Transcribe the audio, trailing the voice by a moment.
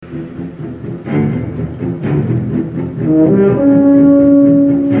Per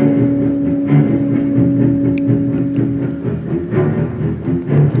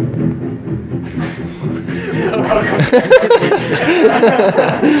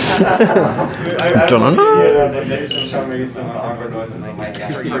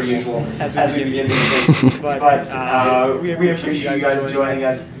usual, as we begin things. But we appreciate you guys joining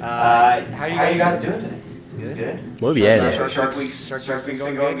us. How are you guys doing today? Good. Muy bien. Shark Week's been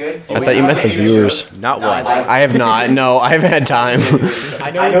going good. I thought you meant the viewers. Not one. I have not. No, I haven't had time.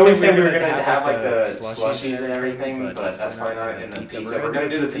 I know we said we were going to have like the slushies and everything, but that's probably not in the pizza. We're going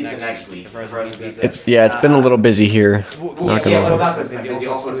to do the pizza next week. The frozen pizza. It's been a little busy here. Not gonna lie. It's not so busy.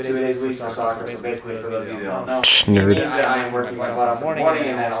 Also, it's 2 days a week for soccer. So basically, for those of you that don't know, Nerd. it means that I am working my butt off in the morning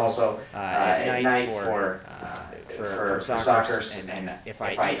and then also at night for soccer. And if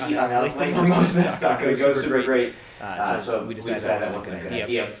I eat unhealthily for most of that's not going to go super great. So we decided that wasn't a good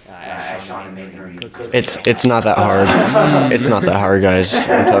idea. Sean and Nathan are cooking. It's not that hard. It's not that hard, guys.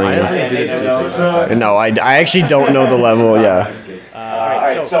 I'm telling you. No, I actually don't know the level. Yeah.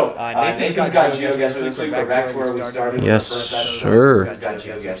 Alright, so Nathan's got GeoGuessr this week. We're back to where we started. Yes, sir. Nathan's got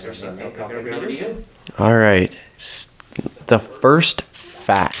GeoGuessr, so Nathan, I'll take it over to you. All right. The first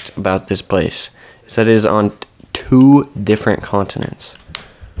fact about this place is that it is on 2 different continents.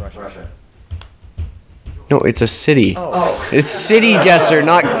 Russia. No, it's a city. Oh. It's city guesser,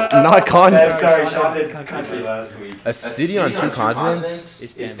 not continent. Sorry, Sean did country last week. A city on 2 continents?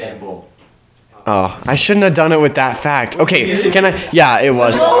 Istanbul. Oh, I shouldn't have done it with that fact. Okay, can I? Yeah, it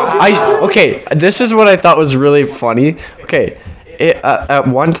was. Okay, this is what I thought was really funny. Okay, it at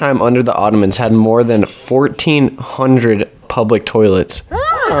one time under the Ottomans had more than 1,400 public toilets.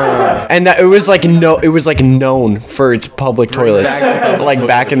 And it was like known for its public toilets, like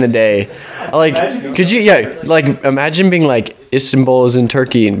back in the day. Like, could you imagine being like Istanbul is in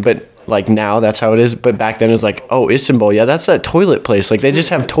Turkey, but like now that's how it is. But back then it was like, oh, Istanbul, yeah, that's that toilet place. Like they just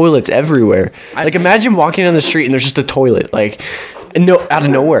have toilets everywhere. Like imagine walking down the street and there's just a toilet, like out of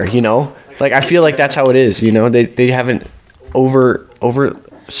nowhere, you know. Like I feel like that's how it is, you know. They haven't over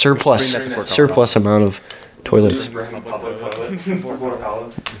surplus amount of toilets. Public toilets. 4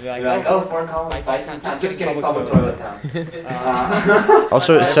 columns. You're like, oh, 4 columns. I'm just kidding. Public toilet town.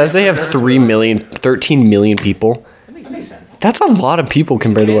 Also, it says they have 13 million people. That makes sense. That's a lot of people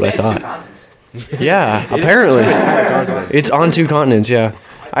compared to what I thought. Yeah, apparently. It's on 2 continents, yeah.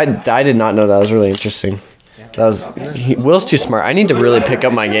 I did not know that. Was really interesting. Will's too smart. I need to really pick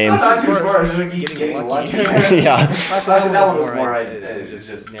up my game. Not too smart. Just getting lucky. Yeah. Actually, that one was more. It was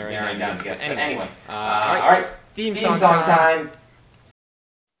just narrowing down to guess. But anyway, all right. Theme song time.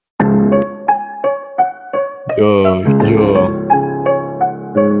 Yo.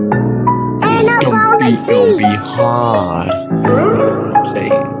 It's gonna be hard.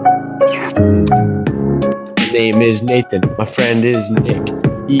 His name is Nathan. My friend is Nick.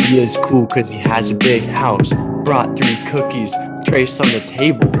 He is cool cause he has a big house. Brought 3 cookies, trace on the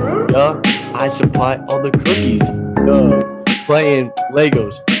table. I supply all the cookies. Playing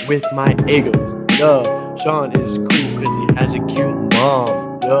Legos with my egos. Sean is cool cause he has a cute mom.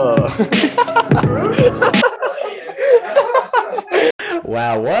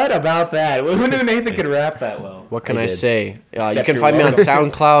 Wow, what about that? Who knew Nathan could rap that well? What can I say? You can find me on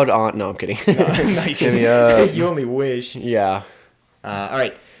SoundCloud no, I'm kidding. You only wish. Yeah. All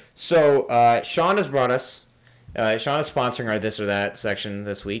right. So Sean has brought us. Sean is sponsoring our This or That section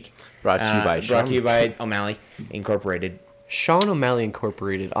this week. Brought to you by Sean. Brought to you by O'Malley Incorporated. Sean O'Malley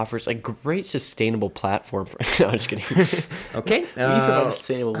Incorporated offers a great sustainable platform for... No, I'm just kidding. Okay.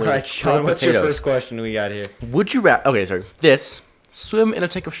 Sustainable all right, Sean, what's your first question we got here? Would you rather... Okay, sorry. This, swim in a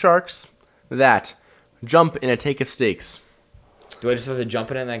tank of sharks. That, jump in a tank of snakes. Do I just have to jump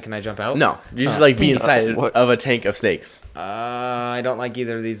in it and then can I jump out? No. You just like be inside of a tank of snakes. I don't like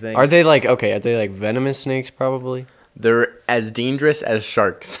either of these things. Are they like venomous snakes probably? They're as dangerous as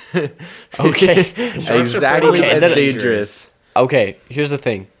sharks. Okay. Exactly as dangerous. Okay, here's the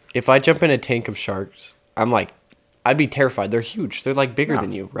thing. If I jump in a tank of sharks, I'd be terrified. They're huge. They're like bigger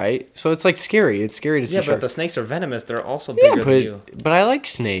than you, right? So it's like scary. It's scary to see sharks. Yeah, but the snakes are venomous. They're also bigger than you. But I like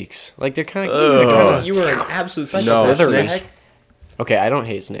snakes. Like they're kind of... You were an absolute psychopath. No, Okay, I don't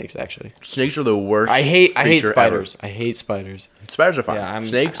hate snakes actually. Snakes are the worst. I hate spiders. Ever. I hate spiders. Spiders are fine. Yeah,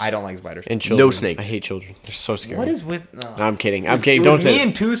 snakes. I don't like spiders. And children. No snakes. I hate children. They're so scary. What is with? No. I'm kidding. It Don't was say. Me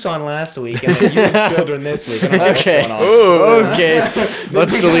in Tucson last week, and then you and children this week. I don't know what's Okay. going on. Ooh, okay.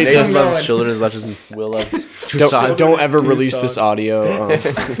 Let's delete Nathan this. loves children as much as Will loves Tucson. Don't ever release this audio.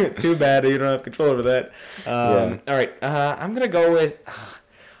 Too bad you don't have control over that. All right. I'm gonna go with.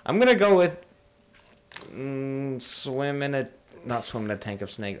 Swim in a not swim in a tank of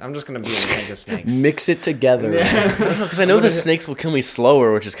snakes. I'm just gonna be in a tank of snakes. Mix it together. Because I know the snakes will kill me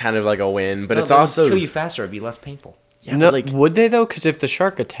slower, which is kind of like a win, but No, it's they would also kill you faster. It'd be less painful. yeah, No, but, like would they though? Because if the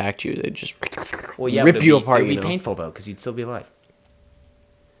shark attacked you, they'd just Well, yeah, rip but you it'd be, apart. It'd You be know. painful though, because you'd still be alive.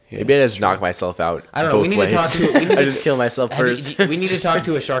 maybe I just knock myself out. I don't know. Both We need ways. to talk to. I just kill myself first. We need to talk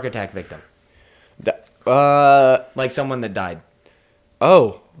to a shark attack victim, Uh like someone that died.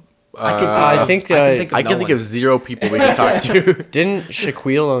 oh. I think. I can think of 0 people we can talk to. Didn't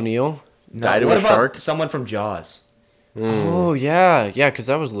Shaquille O'Neal? Died of What a about shark. someone from Jaws? Oh yeah, because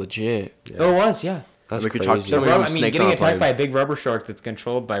that was legit. Oh, it was, yeah. That's We could crazy. talk to someone from snakes getting on a attacked plane. by a big rubber shark that's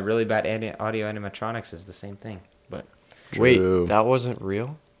controlled by really bad audio animatronics is the same thing. But Wait, True. that wasn't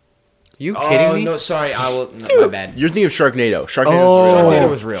real? You kidding me? no, sorry, I will. No, my bad. You're thinking of Sharknado. Sharknado Sharknado is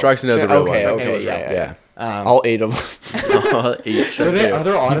was real. Sharknado's the real Okay, one. okay, was yeah, real. yeah. Yeah. All 8 of them. All 8 Are Sharknadoes.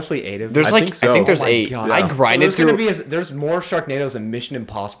 there honestly 8 of them? There's I like think so. I think there's Oh my 8. God. I Yeah. grinded there's gonna through. there's more Sharknadoes than Mission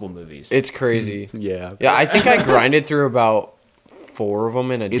Impossible movies. It's crazy. Yeah. Yeah, I think I grinded through about 4 of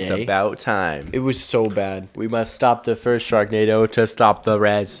them in a day. It's about time. It was so bad. We must stop the first Sharknado to stop the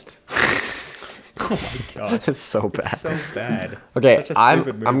rest. It's so bad. so bad. Okay, Such a I'm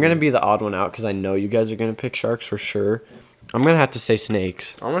stupid I'm movie. gonna be the odd one out because I know you guys are gonna pick sharks for sure. I'm gonna have to say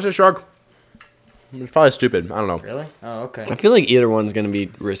snakes. I'm gonna say shark. It's probably stupid. I don't know. Really? Oh, okay. I feel like either one's gonna be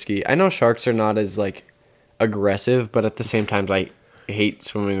risky. I know sharks are not as like aggressive, but at the same time, I hate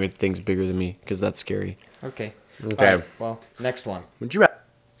swimming with things bigger than me because that's scary. Okay. Okay. Alright, well, next one. Would you?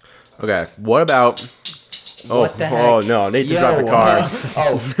 Okay. What about? Oh, What the heck? oh no! Nathan dropped the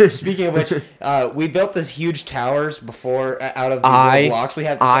car. Speaking of which, we built this huge towers before out of these I little blocks. We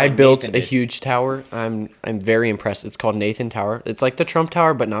have. I built Nathan a did. huge tower. I'm very impressed. It's called Nathan Tower. It's like the Trump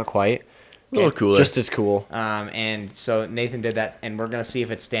Tower, but not quite. A little cooler. Just as cool. And so Nathan did that, and we're gonna see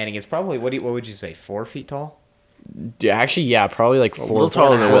if it's standing. It's probably what would you say, 4 feet tall? Yeah, actually, yeah, probably like 4, little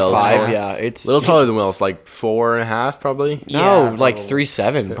taller than 4, Will's. 5. Yeah, it's a little taller than Will's, like 4.5 probably. no, Yeah, like probably.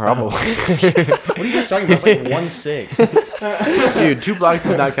 3'7", probably. What are you guys talking about? It's like 1.6. Dude, 2 blocks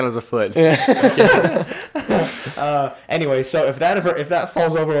does not count as a foot. Anyway, so if that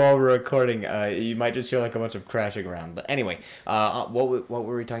falls over while we're recording, you might just hear like a bunch of crashing around. But anyway, what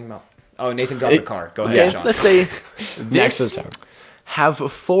were we talking about? Oh, Nathan dropped the car. Go ahead, Okay, Sean. let's say Next to this the tower. have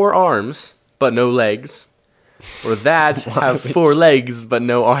 4 arms but no legs, or that have 4 legs but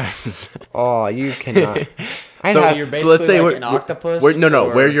no arms. Oh, you cannot. I So have, you're so let's basically say like where, an octopus. no,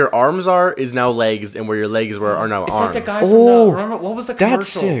 or- where your arms are is now legs, and where your legs were are now It's arms. like the guy from Oh, the. Remember what was the commercial? that's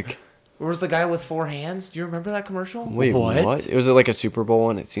sick. Where was the guy with 4 hands? Do you remember that commercial? Wait, What? what? Was it like a Super Bowl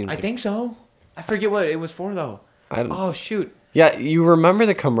one? It seems. I like, think so. I forget what it was for though. I don't, Oh shoot! yeah, you remember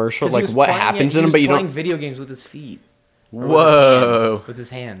the commercial? 'Cause he Like was what playing happens he in them, was but you playing don't. video games with his feet. Or Whoa. With his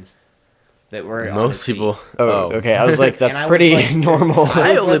hands. That were on Most his feet. people. Oh, okay. I was like, that's And I was pretty like- normal.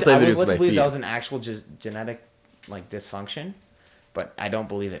 I only play I videos was with led my to believe feet. that was an actual genetic like dysfunction, but I don't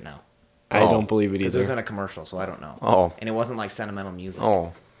believe it now. I Oh. don't believe it Because it was either. in a commercial, so I don't know. Oh. And it wasn't like sentimental music.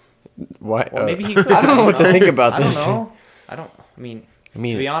 Oh. What? Well, maybe he could. I don't know what to think about I this. don't know. I mean, I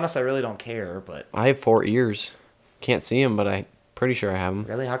mean- to be honest, I really don't care. But I have 4 ears. Can't see them, but I'm pretty sure I have them.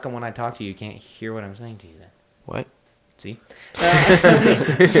 really, how come when I talk to you, you can't hear what I'm saying to you then? What? See?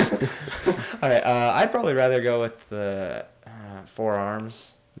 All right. I'd probably rather go with the 4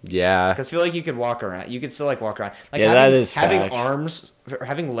 arms. Yeah. Because I feel like you could walk around. You could still like walk around. Like Yeah, having, that is having facts. arms,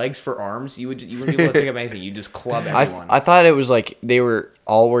 having legs for arms. You wouldn't be able to pick up anything. You just club everyone. I thought it was like they were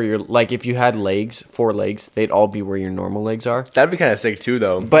all where your like if you had legs, 4 legs, they'd all be where your normal legs are. That'd be kind of sick too,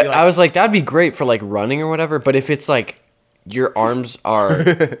 though. But like- I was like, that'd be great for like running or whatever. But if it's like your arms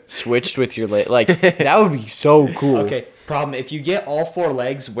are switched with your leg, like that would be so cool. Okay. Problem: if you get all 4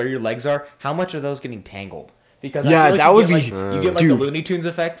 legs where your legs are, how much are those getting tangled? Because Yeah, I feel like that you would get, be- like, you get like dude. the Looney Tunes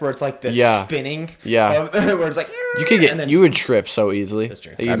effect where it's like the Yeah. spinning. Yeah. Where it's like You could and get then- you would trip so easily. That's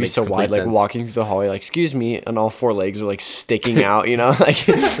true. You'd That be makes so complete wide, like sense. walking through the hallway, like excuse me, and all 4 legs are like sticking out. You know, like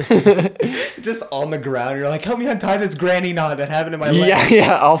just on the ground. You're like, help me untie this granny knot that happened in my leg.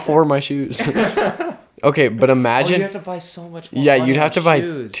 yeah, all 4 of my shoes. Okay, but Oh, imagine. you have to buy so much more. Yeah, money you'd have on to buy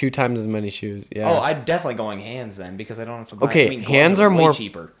shoes. 2 times as many shoes. Yeah. Oh, I'm definitely going hands then because I don't have to buy. Okay, I mean, gloves hands are way more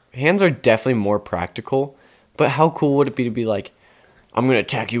cheaper. Hands are definitely more practical, but how cool would it be to be like, I'm gonna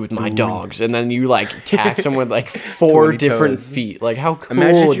attack you with my dogs, and then you like attack someone with like 4 20 different toes. feet? Like how cool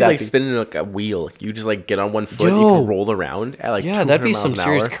Imagine if would you that like be? spinning like a wheel. You just like get on one foot, you Yo. can roll around at like Yeah, that'd be 200 some miles an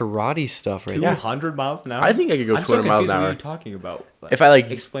serious hour. karate stuff right 200 miles an hour. I think I could go I'm 200 so miles an confused hour. What are you talking about? If I like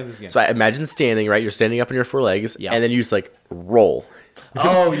Explain this again. So I imagine standing, right? You're standing up on your 4 legs, Yeah. and then you just like roll.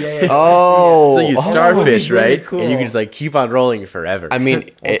 Oh yeah. there. Oh, So you that'd starfish, be really right? cool. And you can just like keep on rolling forever. I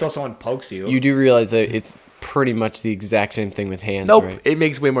mean, Until someone pokes you. you do realize that it's pretty much the exact same thing with hands, Nope. right? It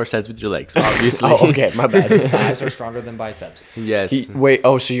makes way more sense with your legs, obviously. Oh, okay, my bad. Thighs are stronger than biceps. Yes. Wait,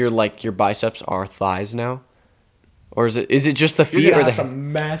 so your biceps are thighs now? Or is it just the feet You're or gonna the have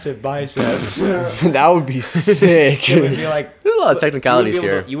some massive biceps. That would be sick. It would be like There's a lot of technicalities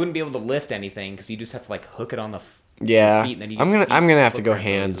here. You wouldn't be able to lift anything because you just have to like hook it on the Yeah. feet, and then you I'm get gonna have to foot go cramps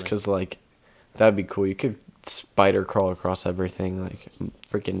really hands easily. cuz like that'd be cool. You could spider crawl across everything like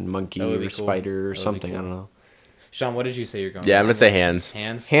freaking monkey That would or be cool. spider or That would be something, cool. I don't know. Sean, what did you say you're going? Yeah, I'm with? gonna say hands.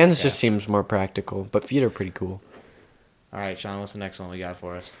 Hands. Hands Okay. just seems more practical, but feet are pretty cool. All right, Sean. What's the next one we got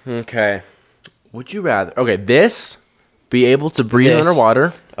for us? Okay. Would you rather? Okay, this be able to breathe This.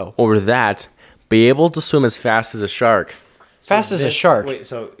 underwater, Oh. or that be able to swim as fast as a shark. Fast as a shark. Wait,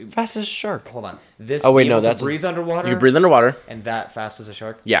 so Fast as a shark. hold on. This. Oh, wait, be no, able to that's a- breathe underwater. You can breathe underwater, and that fast as a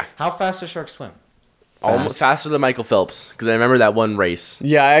shark. Yeah. How fast does sharks swim? almost faster than Michael Phelps, because I remember that one race.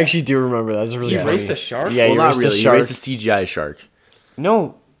 Yeah, I actually do remember that. That's really He funny. raced a shark? Yeah, Well, he not raced really. a He shark. raced a CGI shark.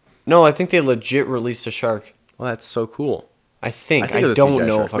 No, I think they legit released a shark. Well, that's so cool. I think. I it was a don't CGI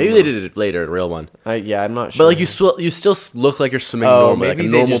know shark. if I'm Maybe they wrong. did it later, a real one. Yeah, I'm not sure. But like you still look like you're swimming Oh, normally, like a maybe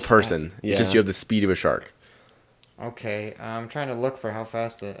they normal just- person. It's just yeah. you have the speed of a shark. Okay, I'm trying to look for how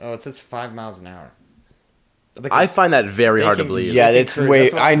fast. It says 5 miles an hour. Like, I find that very they hard to can- believe. Yeah, they can it's cruise. way-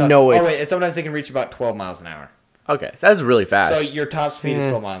 That's what I thought. know Oh it's- wait, and sometimes they can reach about 12 miles an hour. Okay, so that's really fast. So your top speed is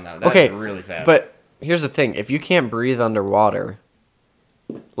 12 miles an hour. That's okay, really fast. But here's the thing: if you can't breathe underwater,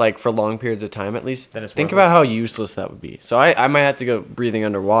 like for long periods of time at least, Then it's think worthless. about how useless that would be. So I might have to go breathing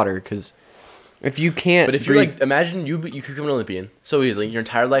underwater because if you can't, But if you're breathe, like, imagine you could become an Olympian so easily. Your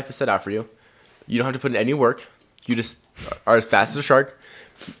entire life is set out for you. You don't have to put in any work. You just are as fast as a shark,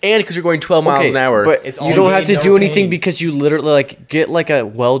 and because you're going 12 miles an hour. but It's you all don't gain, have to no do anything pain. because you literally like get like a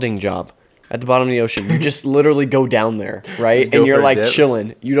welding job at the bottom of the ocean. You just literally go down there, right? Just go And you're for a like dip.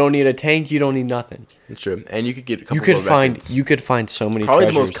 chilling. You don't need a tank. You don't need nothing. It's true, and you could get a couple You could world find records. so many Probably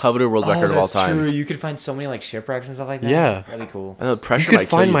treasures. the most coveted world record of all time. True. You could find so many like shipwrecks and stuff like that. Yeah. That'd be cool. The pressure You could might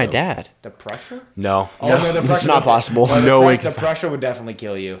kill find you, my though. dad. The pressure? No, Oh, no, the It's pressure not possible. Well, No way The can- pressure would definitely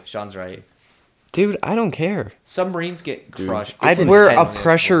kill you. Sean's right. Dude, I don't care. Submarines get crushed. I'd It's wear a intense.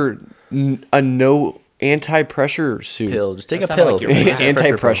 pressure, a no anti-pressure suit. pill. Just take That a sounded pill. like you're right.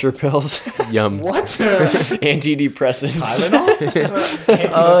 Anti-pressure pills, Yum. What? antidepressants, Tylenol?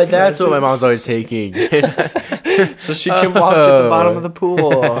 Oh, that's what my mom's always taking. so she can walk at the bottom of the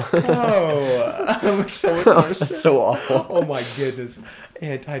pool. Oh, I'm so worse. That's so awful. Oh my goodness.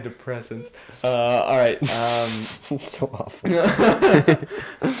 Antidepressants. All right. That's so awful.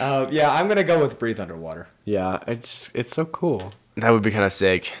 Yeah, I'm gonna go with breathe underwater. Yeah, it's so cool. That would be kind of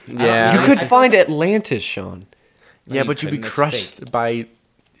sick. Yeah. You could find Atlantis, Sean. Yeah, you but you'd be couldn't, it's crushed fake. by.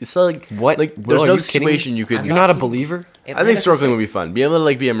 It's like What? Like Will, there's are no you kidding me? situation you could. You're not a believer. I think snorkeling would be fun. Being able to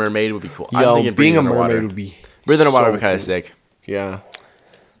like be a mermaid would be cool. I'm Yo, thinking being a breathing underwater. mermaid would be. Breathing underwater so would be kind of cool. sick. Yeah,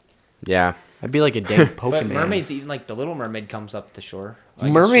 Yeah. I'd be like a dang Pokemon. But mermaids, even like the little mermaid comes up to shore.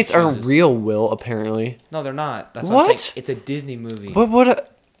 Like, Mermaids she aren't changes. real, Will. Apparently. No, they're not. That's What? I'm saying. It's a Disney movie. But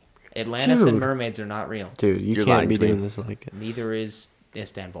what? Atlantis Dude. and mermaids are not real. Dude, you You're can't lying be to me. doing this like it. Neither is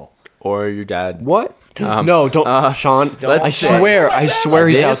Istanbul. Or your dad. What? No, don't, Sean. don't I say swear, I swear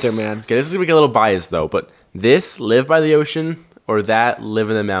he's out This- there, man. Okay, this is gonna be a little biased though, but this live by the ocean or that live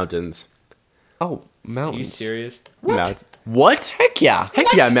in the mountains. Oh, Are you mountains. serious? What? What? Heck yeah.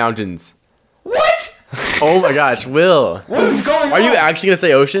 Heck yeah, mountains. What? Oh my gosh, Will. What is going on? Are you actually gonna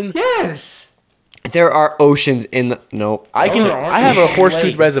say ocean? Yes. There are oceans in the. Nope. I can. There aren't I have a any Horsetooth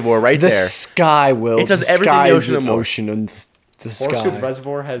lakes. reservoir right The there. sky, Will. It does the everything sky the is ocean an and more. ocean and the Horseshoe sky.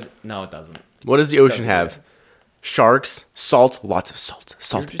 Reservoir has no, it doesn't. What does the ocean have? Sharks, salt, lots of salt,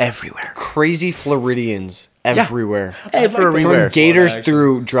 salt everywhere. Crazy Floridians everywhere. Everywhere. Gators actually.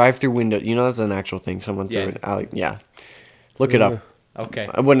 through drive-through window. You know that's an actual thing. Someone threw Yeah. it out. Yeah. Look it up. Okay.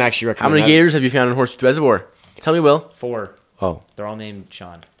 I wouldn't actually How recommend many that. gators have you found in Horsetooth Reservoir? Tell me, Will. 4. Oh, They're all named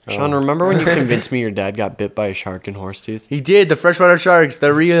Sean. Sean, remember when you convinced me your dad got bit by a shark in Horsetooth? he did. The freshwater sharks.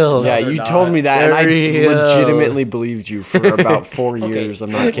 They're real. Yeah, they're you not. told me that, and I They're real. legitimately believed you for about 4 years.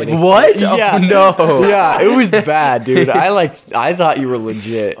 I'm not kidding. What? Yeah. Oh, no. Yeah, it was bad, dude. I thought you were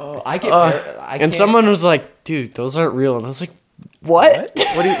legit. Oh, I get. I And can't- someone was like, "Dude, those aren't real." And I was like, "What?"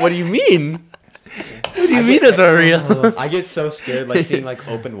 What do you mean? What do you mean those are real? I get so scared, like seeing like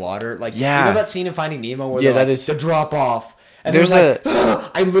open water. Like, Yeah. you know that scene in Finding Nemo where Yeah, they're, that like, is- the drop off. And There's there's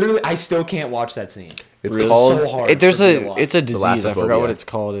like, I still can't watch that scene. It's Really? called. So hard. There's for me to a watch. it's a disease. I Thalassophobia. forgot what it's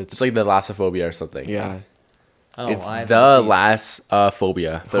called. It's It's like the lassophobia or something. yeah, Oh, It's I've the never seen-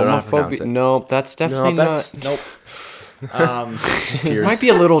 phobia. They don't know how to pronounce homophobia. it. No, that's definitely that's- not. Nope. It might be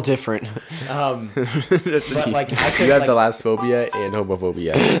a little different. But like I could, You have like, thalassophobia and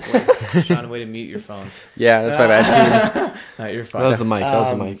homophobia. wait, Sean, way to mute your phone. Yeah, that's my bad too. No, you're fine. That was the mic. That was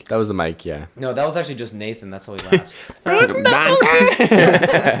the mic. That was the mic, yeah. No, that was actually just Nathan. That's how he laughs.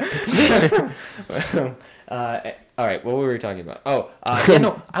 All right, what were we talking about? Oh, yeah,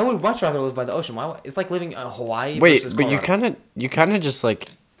 no, I would much rather live by the ocean. Why? It's like living in Hawaii. Wait, versus but Colorado. you kind of just like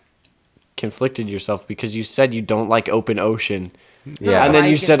conflicted yourself because you said you don't like open ocean. Yeah. And then I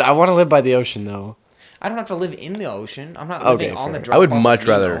you can- said I want to live by the ocean though. I don't have to live in the ocean. I'm not Okay, living on the fair. drop I would off much of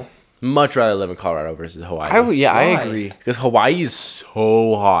Nemo. rather live in Colorado versus Hawaii. I Why? agree. Because Hawaii is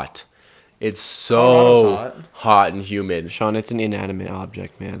so hot. It's so Colorado's hot and humid. Sean, it's an inanimate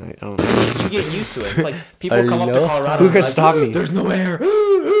object, man. I don't. You get used to it. It's like people I come up to know. Colorado. Who and could like, stop me? There's no air.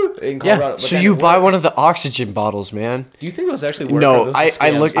 In Colorado. Yeah. But So then you it buy works. one of the oxygen bottles, man. Do you think those actually work? No, Or those I are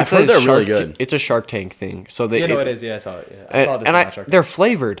scams? look. I've It's heard a they're Shark really good. It's a Shark Tank thing. So they. Yeah, no, it is. Yeah, I saw it. Yeah. I saw this And on Shark Tank. they're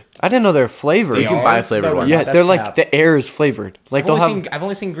flavored. I didn't know they're flavored. They You can are? buy flavored No, ones. Yeah, that's they're like cap. the air is flavored. Like they'll have. I've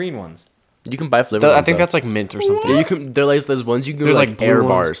only seen green ones. You can buy flavored I ones. think though. that's like mint or something. Yeah, you can. They're like those ones you can do There's, like, like, blue air ones.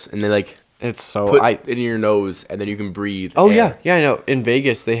 bars, and they like It's so put I. it in your nose, and then you can breathe. Oh air. yeah, I know. In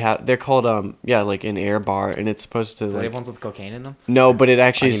Vegas, they're called like an air bar, and it's supposed to Do they like have ones with cocaine in them? no, but it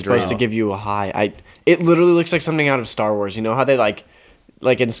actually is can supposed to drink. give you a high. It literally looks like something out of Star Wars. You know how they like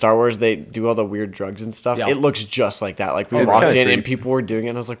in Star Wars they do all the weird drugs and stuff. Yeah. It looks just like that. Like we It's walked kinda in and creepy. people were doing it,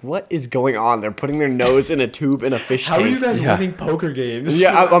 and I was like, "What is going on?" They're putting their nose in a tube in a fish How tank. are you guys Yeah. winning poker games?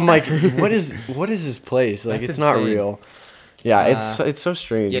 Yeah, I'm like, what is this place? Like, That's it's not insane. real. Yeah, it's so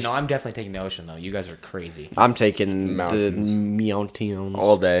strange. Yeah, no, I'm definitely taking the ocean though. You guys are crazy. I'm taking Mountains. the mountains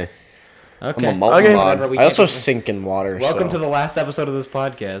all day. Okay. I'm a mountain Okay. god. Whatever, we I also can't- sink in water. Welcome so. to the last episode of this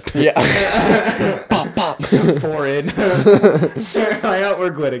podcast. Yeah. Pop, pop. 4 in.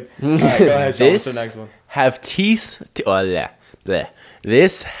 We're quitting. All right, go ahead, Sean. What's This the next one? have teeth.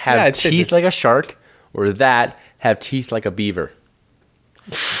 This have Yeah, I'd say teeth this. like a shark, or that have teeth like a beaver.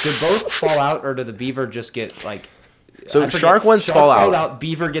 Do both fall out, or do the beaver just get like? So I forget. shark ones fall out.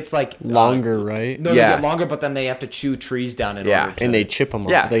 Beaver gets like Longer, right? No, Yeah. they get longer, but then they have to chew trees down in Yeah. order to. And they chip them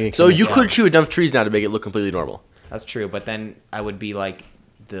off. Yeah. They So can you chop could 'em. chew enough trees down to make it look completely normal. That's true, but then I would be like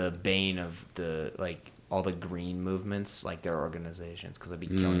the bane of the like all the green movements, like their organizations, because I'd be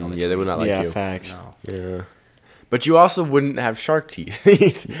killing all the. Yeah, they would not like Yeah, you. facts. No. Yeah. But you also wouldn't have shark teeth,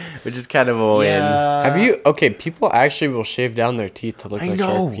 which is kind of a win. Yeah. Have you? Okay, people actually will shave down their teeth to look I like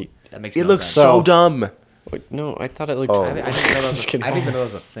know. shark teeth. That makes It no looks sense. so So- dumb. Wait, no, I thought it looked. Oh. I didn't know that was, Just kidding. I didn't even know that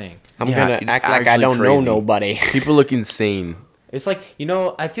was a thing. I'm Yeah, gonna it's act like I actually don't know crazy. nobody. People look insane. It's like,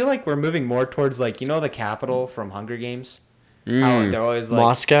 I feel like we're moving more towards like, the Capitol from Hunger Games. How they're always like,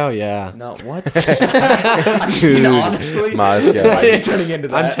 Moscow, yeah. no, what? I mean, honestly, Moscow. why are you turning into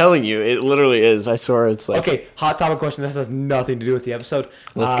that? I'm telling you, it literally is. I swear, it's like. Okay, hot topic question. This has nothing to do with the episode.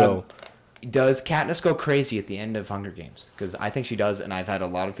 Let's go. Does Katniss go crazy at the end of Hunger Games? Because I think she does, and I've had a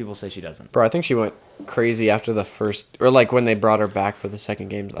lot of people say she doesn't. Bro, I think she went crazy after the first, or like when they brought her back for the second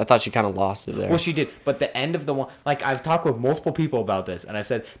game. I thought she kind of lost it there. Well, she did, but the end of the one, like I've talked with multiple people about this, and I've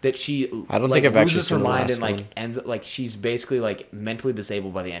said that she, I don't like, think I've actually loses her seen the mind last and like one. ends like she's basically like mentally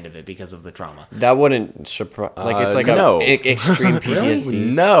disabled by the end of it because of the trauma. That wouldn't surprise. Like it's like no. extreme PTSD.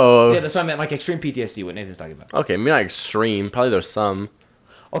 No. Yeah, that's what I meant. Like extreme PTSD, what Nathan's talking about. Okay, maybe not extreme. Probably there's some.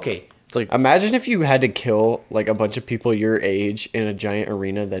 Okay, It's like Imagine if you had to kill like a bunch of people your age in a giant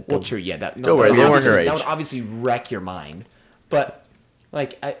arena that well, does. true, yeah. That, Don't that worry, would they weren't obviously- her That age. would obviously wreck your mind, but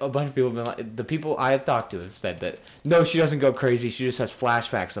like a bunch of people have been like, the people I have talked to have said that no, she doesn't go crazy. She just has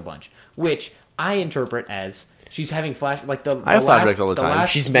flashbacks a bunch, which I interpret as she's having like the. I have the last- flashbacks all the time.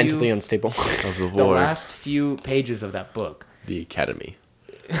 last She's few- mentally unstable. of the The war, last few pages of that book. the academy.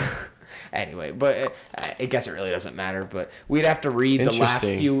 Anyway, but I guess it really doesn't matter. But we'd have to read the last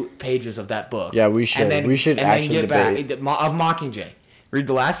Interesting. few pages of that book. Yeah, we should. We should actually get back debate. of Mockingjay. Read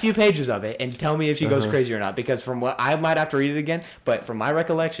the last few pages of it and tell me if she goes crazy or not. Because from what I might have to read it again, but from my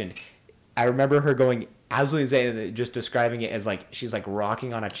recollection, I remember her going absolutely insane, just describing it as like she's like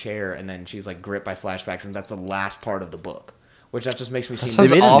rocking on a chair and then she's like gripped by flashbacks, and that's the last part of the book. Which that just makes me seem. They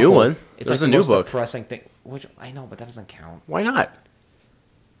sounds made a new awful. one. It's There's like a the new most book. depressing thing. Which I know, but that doesn't count. Why not?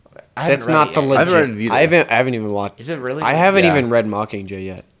 I haven't That's read not it the yet. legit. I haven't read it either. I haven't even watched. Is it really? I haven't Yeah. even read Mockingjay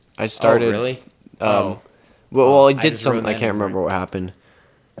yet. I started. Oh, really? Well, I I did just some. ruined I the can't ending for remember you. what happened.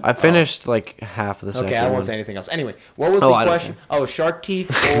 I finished like half of the second Okay, I won't one. say anything else. Anyway, what was Oh, the I don't question? Oh, shark teeth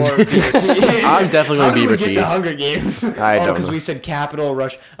or beaver teeth? I'm definitely How going did we beaver get teeth. to Hunger Games? I don't because know. we said Capital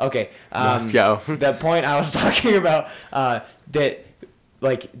Rush. Okay, Moscow. The point I was talking about that,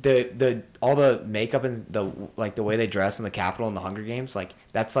 like the all the makeup and the like the way they dress in the Capitol and the Hunger Games, like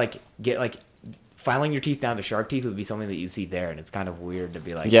that's like filing your teeth down to shark teeth would be something that you see there, and it's kind of weird to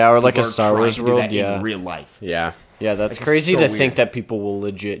be like, Yeah, or like a people are Star trying Wars to do world, that yeah. in real life. Yeah. Yeah, that's Like, it's crazy so to weird. think that people will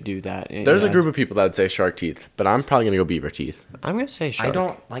legit do that. There's Yeah. a group of people that would say shark teeth, but I'm probably gonna go beaver teeth. I'm gonna say shark. I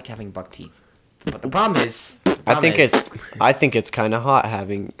don't like having buck teeth, but the problem is, I think it's kind of hot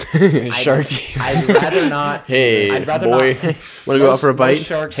having shark teeth. I'd rather not. Hey, I'd rather boy. not. Want to go out for a bite? Most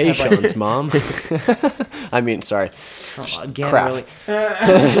sharks Hey, have, like, Sean's mom. I mean, sorry. again, Crap. really.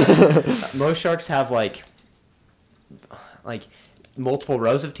 Most sharks have like multiple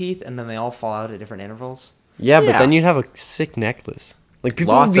rows of teeth, and then they all fall out at different intervals. Yeah, but Yeah. then you'd have a sick necklace. Like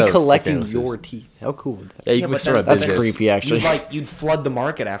people Lots would of be sick collecting necklaces. your teeth. How cool would that? Yeah, you Yeah, can but start a then- That's business. creepy, actually. You'd flood the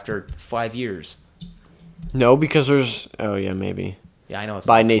market after 5 years. No, because there's. Oh yeah, maybe. Yeah, I know. It's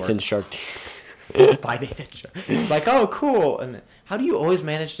By not Nathan work. Shark Teeth. By Nathan Shark. It's like, oh, cool. And how do you always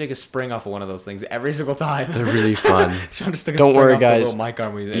manage to take a spring off of one of those things every single time? They're really fun. Sean just took a Don't spring worry, off the guys. little mic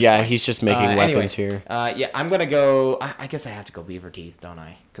arm we did. Yeah, he's just making Anyway, weapons here. Yeah, I'm gonna go. I guess I have to go beaver teeth, don't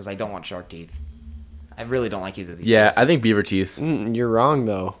I? Because I don't want shark teeth. I really don't like either of these. Yeah, choices. I think beaver teeth. You're wrong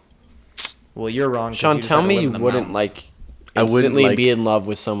though. Well, you're wrong. 'cause Sean, you just tell had to me live you in the wouldn't mountains. like I wouldn't instantly like- be in love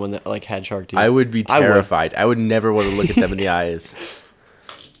with someone that like had shark teeth. I would be I would. terrified. I would never want to look at them in the eyes.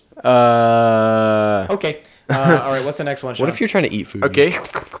 Uh, Okay. All right. What's the next one, Sean? What if you're trying to eat food? okay.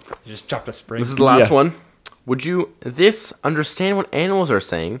 You just drop a spring? This is the last Yeah. one. Would you understand what animals are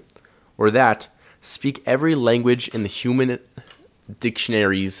saying, or that speak every language in the human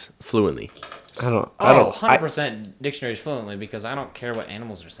dictionaries fluently? I don't. Oh, 100% dictionaries fluently because I don't care what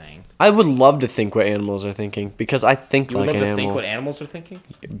animals are saying. I would love to think what animals are thinking because I think You would like love an to think animal. what animals are thinking?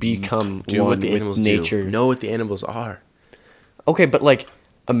 Become Do one what the with animals nature. do. Know what the animals are. Okay, but like,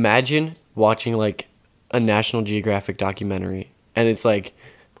 imagine watching like a National Geographic documentary, and it's like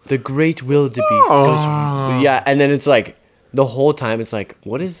the great wildebeest goes, yeah, and then it's like the whole time it's like,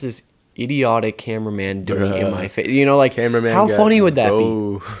 what is this idiotic cameraman doing in my face? You know, like Cameraman. how got- funny would that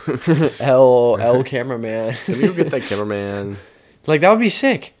be? Oh. L cameraman. Can we go get that cameraman? Like that would be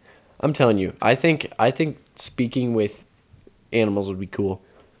sick. I'm telling you. I think speaking with animals would be cool.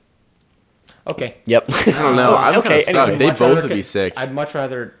 Okay. Yep. I don't know. I'm Okay, okay. anyway, They Much both rather would be sick. I'd much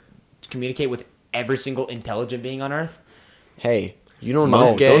rather communicate with every single intelligent being on Earth. Hey, you don't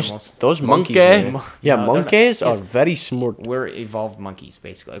Monkey. know those monkeys. Monkey. Man. Yeah, No, they're not- monkeys are yes. very smart. We're evolved monkeys,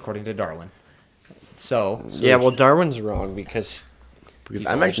 basically, according to Darwin. So, Yeah, well, Darwin's wrong because Because he's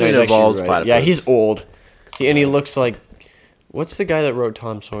I'm old. actually No, an he's evolved right. platypus. Yeah, he's old. See, and he looks like what's the guy that wrote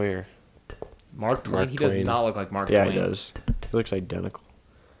Tom Sawyer? Mark Twain, Mark he does Twain. not look like Mark Yeah, Twain. he does. He looks identical.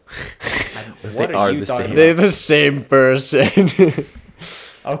 What They are are you the talking same. They're about? the same person.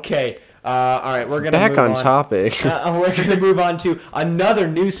 Okay. All right, we're gonna Back move on topic. We're gonna move on to another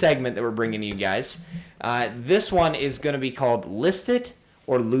new segment that we're bringing to you guys. This one is gonna be called "List It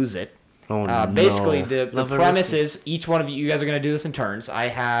or Lose It." Oh, Basically, no. the Love or premise list is each one of you guys are gonna do this in turns. I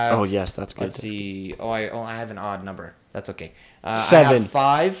have. Oh yes, that's good. Let's see. I have an odd number. That's okay. I 7. have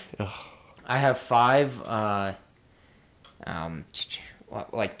 5. I have 5.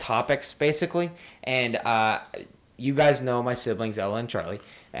 Like topics basically, and you guys know my siblings Ella and Charlie.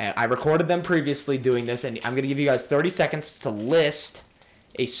 And I recorded them previously doing this, and I'm gonna give you guys 30 seconds to list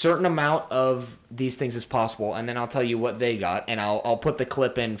a certain amount of these things as possible, and then I'll tell you what they got, and I'll put the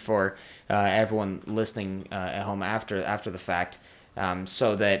clip in for everyone listening at home after the fact,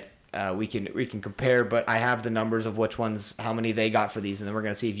 so that we can compare. But I have the numbers of which ones, how many they got for these, and then we're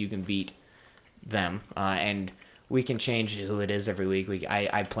gonna see if you can beat them. And we can change who it is every week.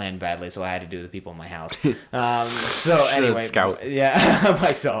 I planned badly, so I had to do the people in my house. So anyway, Scout. yeah,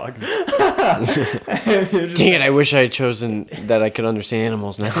 my dog. Dang it! I wish I had chosen that I could understand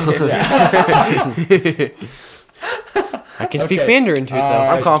animals now. I can speak Okay. Mandarin too, though.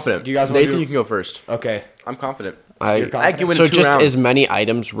 I'm confident. do you guys wanna Nathan, do- you can go first. Okay. I'm confident. you're confident? I can win So in 2 just rounds. as many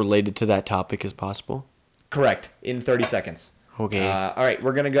items related to that topic as possible. Correct. In 30 seconds. Okay. All right,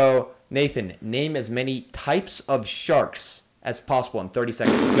 we're gonna go. Nathan, name as many types of sharks as possible in 30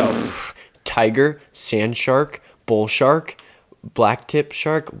 seconds. Go. Tiger, sand shark, bull shark, black tip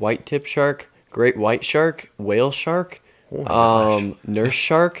shark, white tip shark, great white shark, whale shark, nurse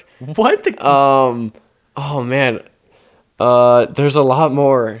shark. What the? Oh man, there's a lot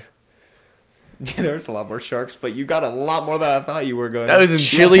more. There's a lot more sharks, but you got a lot more than I thought you were going. That was in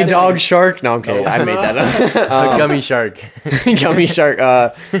Chili dog shark? No, I'm kidding. I made that up. a gummy shark. Gummy shark.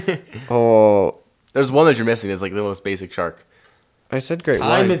 Oh, There's one that you're missing. That's like the most basic shark. I said great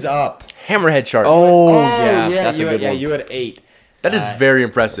Time white. is up. Hammerhead shark. Oh, yeah, that's you a good had, one. you had 8. that is very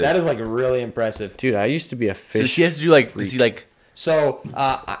impressive. That is like really impressive. Dude, I used to be a so fish. she has to do like. Does he like So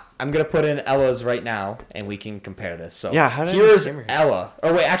I'm gonna put in Ella's right now, and we can compare this. So Yeah, how did I here's name her? Ella.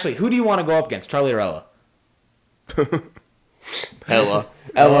 Or wait, actually, who do you want to go up against, Charlie or Ella? Ella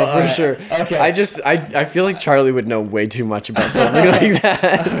All for right. sure. Okay. I feel like Charlie would know way too much about something like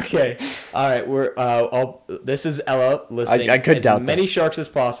that. Okay. All right. This is Ella listing I could as doubt many sharks as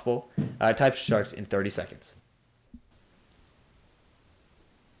possible, types of sharks in 30 seconds.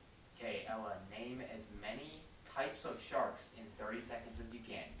 Okay, Ella, name as many types of sharks in 30 seconds as you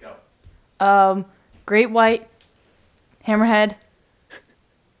can. Go. Great white, hammerhead,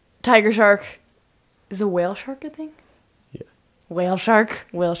 tiger shark. Is a whale shark a thing? Yeah. Whale shark.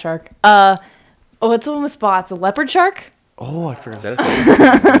 What's the one with spots? A leopard shark? Oh, I forgot. Is that a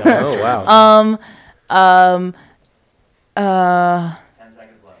thing? Oh wow. 10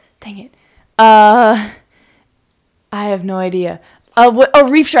 seconds left. Dang it. I have no idea. A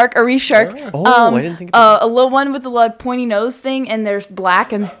reef shark. A reef shark. Oh, I didn't think about A little one with the like pointy nose thing, and there's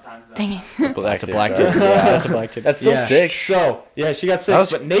black and. Dang it. That's a black tip. Yeah, that's a black tip. That's still Yeah. 6. So, yeah, she got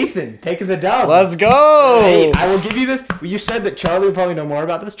 6. But Nathan, taking the dub. Let's go. Hey, I will give you this. You said that Charlie would probably know more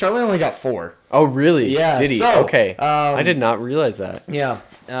about this. Charlie only got 4. Oh, really? Yeah, Did he? so, Okay. I did not realize that. Yeah.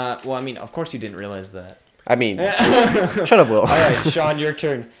 Well, I mean, of course you didn't realize that. I mean, shut up, Will. All right, Sean, your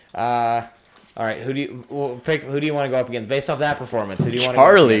turn. All right, who do you want to go up against based off that performance? Who do you want to go up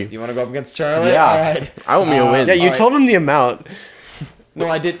Charlie. against? Do you want to go up against Charlie? Yeah. All right. I want me to win. Yeah, you All right. told him the amount. No,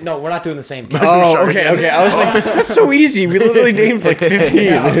 I did. No, we're not doing the same game. Oh, okay. I was like, that's so easy. We literally named like 15.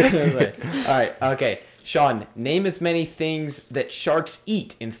 Yeah, I was gonna say. All right. Okay. Sean, name as many things that sharks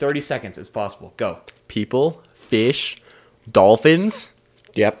eat in 30 seconds as possible. Go. People, fish, dolphins,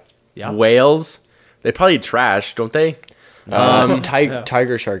 Yep. Yeah. whales. They probably eat trash, don't they?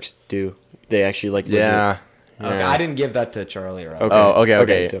 Tiger sharks do. They actually like. Yeah. Okay, I didn't give that to Charlie or Okay. Oh, okay.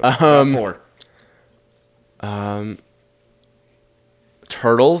 Okay, Got 4.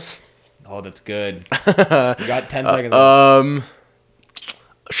 Turtles. Oh, that's good. You got 10 seconds. left.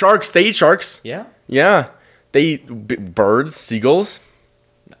 Sharks. They eat sharks. Yeah. Yeah. They eat birds, seagulls.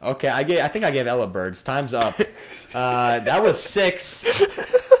 Okay, I think I gave Ella birds. Time's up. That was 6.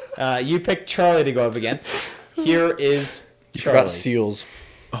 You picked Charlie to go up against. Here is You Charlie. forgot seals.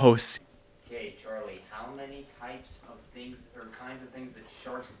 Oh, Okay, Charlie, how many types of things or kinds of things that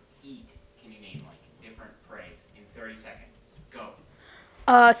sharks eat can you name, like different preys, in 30 seconds? Go.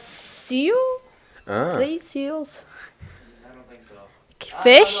 Seal? They eat seals. I don't think so.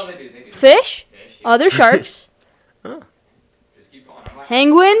 Fish? No, they do. Fish? Fish. Other sharks? Just keep going.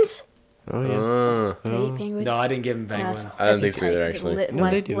 Penguins? Oh yeah. They eat penguins. No, I didn't give him penguins. I don't think so either, actually. No,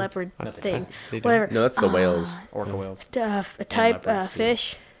 they do. Leopard thing. They do. Whatever. No, that's the whales. Orca whales. A type leopards, too.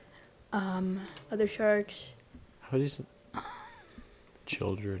 fish. Other sharks. How do you say?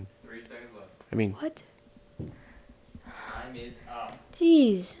 Children. 3 seconds left. I mean, What? Time is up.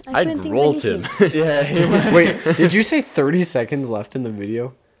 Jeez. I I'd couldn't think of roll him. anything. Yeah. wait, did you say 30 seconds left in the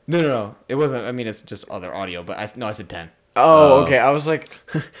video? No. It wasn't. I mean, it's just other audio, but I said 10. Oh, okay. I was like,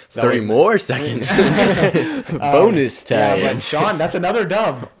 30 more seconds. bonus Yeah, tag. but Sean, that's another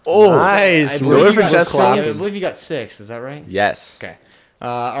dub. Oh, nice. I Really believe, you for got just 6. I clapping. believe you got 6. Is that right? Yes. Okay.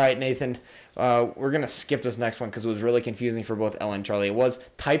 All right, Nathan. We're gonna skip this next one because it was really confusing for both Ella and Charlie. It was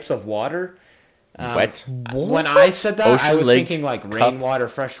types of water. Wet. When I said that, I Ocean, was lake, thinking like cup. rainwater,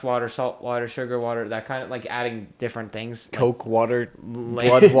 fresh water, salt water, sugar water, that kind of like adding different things. Like Coke water, lake,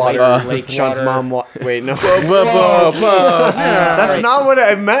 blood water, lake Sean's water. mom. Wait, no. That's That's not what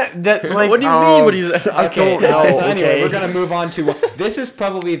I meant. That like. What do you mean? What do you? I Okay, don't know. so anyway, Okay. we're gonna move on to this is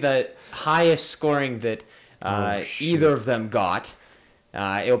probably the highest scoring that either of them got.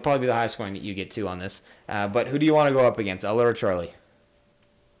 It'll probably be the highest scoring that you get too on this. But who do you want to go up against, Ella or Charlie?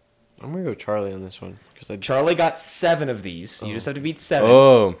 I'm gonna go Charlie on this one because Charlie got 7 of these. You just have to beat 7.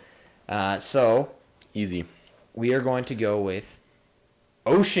 Oh, So easy. we are going to go with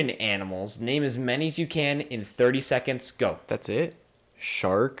ocean animals. Name as many as you can in 30 seconds. Go. That's it.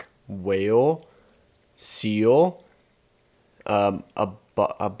 Shark, whale, seal, a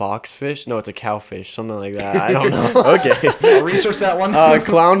boxfish. No, it's a cowfish. Something like that. I don't know. Okay. I'll research that one.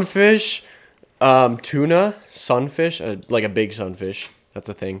 Clownfish, tuna, sunfish, like a big sunfish. That's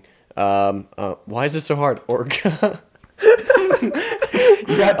a thing. Why is this so hard? Orca. You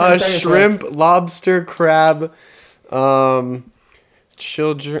got 10 seconds Shrimp, lobster, crab,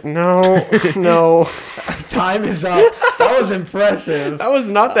 children. No. left. Time is up. That was impressive. That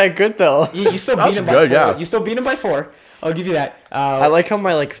was not that good though. You still That beat was him by good, 4. yeah. You still beat him by 4. I'll give you that. I like how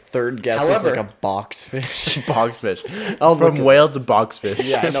my third guess was However- like a boxfish. Boxfish. I'll look From it whale to boxfish.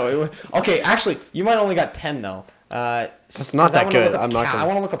 Yeah, no. Okay, actually, you might only got 10 though. That's not that good. I'm not I gonna.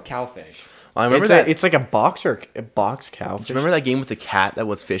 want to look up cowfish. I remember that. It's like a box cow. Do you remember that game with the cat that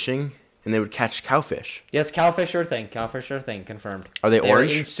was fishing, and they would catch cowfish? Yes, cowfish are a thing. Cowfish are a thing. Confirmed. Are they They're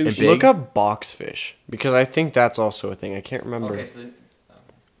orange in and sushi. big? Look up boxfish because I think that's also a thing. I can't remember. Okay, so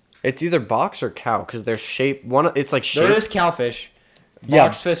It's either box or cow because they're shaped. It's like shaped. There is cowfish. Yeah.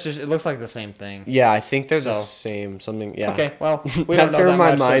 Boxfish, it looks like the same thing. Yeah, I think they're the So- same. Something. Yeah. Okay, well, we That's don't know where that my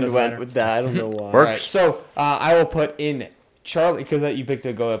much, so it mind doesn't went matter. with that. I don't know why. All right, so I will put in Charlie because you picked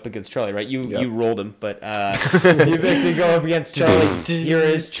to go up against Charlie, right? You rolled him, but you picked to go up against Charlie. Here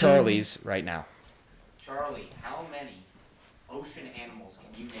is Charlie's right now. Charlie, how many ocean animals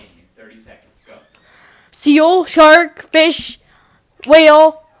can you name in 30 seconds? Go. Seal, shark, fish,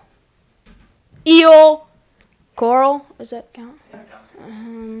 whale, eel, coral. Does that count?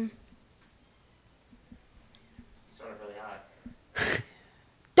 Started really hot.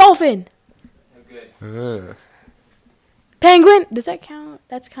 Dolphin, No good. penguin. Does that count?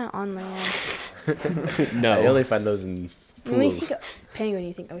 That's kind of on land. No. I only find those in When you pools. think of penguin,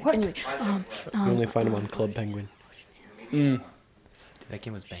 you think of anyway. You only find them on Club Penguin. That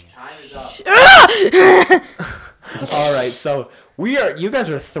game was banging. time is up. All right, so you guys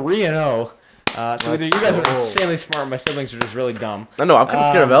are 3-0. So either you guys are insanely smart, my siblings are just really dumb. No, I'm kind of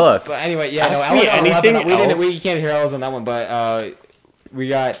scared of Ella. But anyway, yeah, Ask no, me Ella got 11. anything else. We can't hear Ella's on that one, but we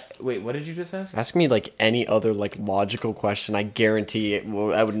got. Wait, what did you just ask? Ask me like any other like logical question. I guarantee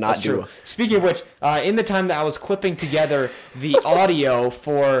I would not That's do. true. Speaking of which, in the time that I was clipping together the audio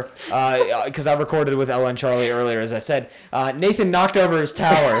for, because I recorded with Ella and Charlie earlier, as I said, Nathan knocked over his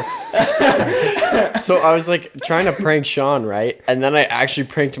tower. So I was like trying to prank Sean, right? And then I actually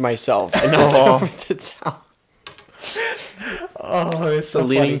pranked myself and knocked over the tower. Oh, it's so The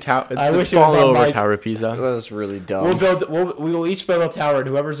leaning funny. tower. It's I the wish it was falling on over mic. Tower of Pisa. That was really dumb. We will each build a tower, and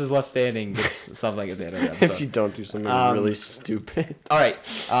whoever's is left standing gets something at the end of the If episode. you don't do something really stupid. All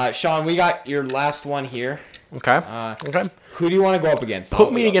right, Sean, we got your last one here. Okay. Uh, Okay. Who do you want to go up against?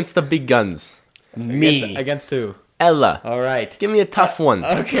 Put me against the big guns. Me. Against who? Ella. All right. Give me a tough one.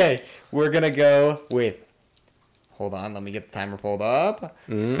 Okay, we're gonna go with. Hold on, let me get the timer pulled up.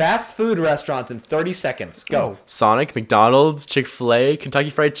 Fast food restaurants in 30 seconds. Go. Sonic, McDonald's, Chick-fil-A, Kentucky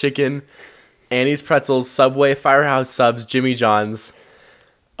Fried Chicken, Annie's Pretzels, Subway, Firehouse Subs, Jimmy John's,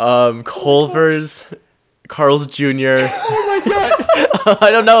 Culver's, Carl's Jr. Oh my god! I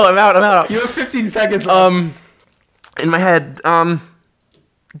don't know. I'm out. You have 15 seconds left. In my head,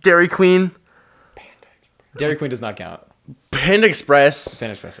 Dairy Queen, Dairy Queen does not count. Panda Express,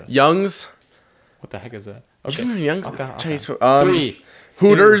 Finish first. Young's. What the heck is that? Okay. Young's. Okay, It's okay. Chinese food. 3.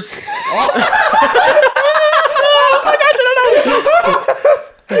 Hooters.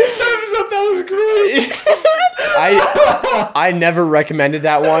 That was great. I never recommended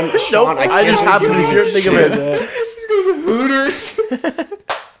that one. Sean, I just happened to hear think of it. Hooters.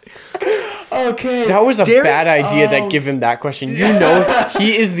 Okay. That was a Dairy- bad idea that give him that question. You know,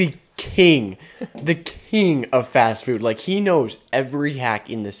 he is the king of fast food. Like, he knows every hack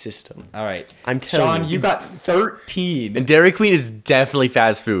in the system. All right. I'm telling Sean, you. you got 13. And Dairy Queen is definitely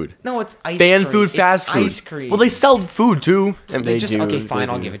fast food. No, it's ice Fan cream. food, It's fast food. Ice cream. Well, they sell food too. And They just do, okay. they Fine,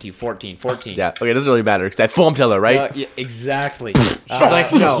 I'll do. give it to you. 14. 14. yeah. Okay, it doesn't really matter because I full teller, right? Yeah, exactly.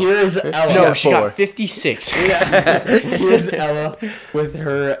 like, no. Here's Ella. No, got she 4. got 56. Here's Ella with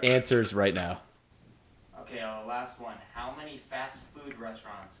her answers right now. Okay, Ella, last one. How many fast food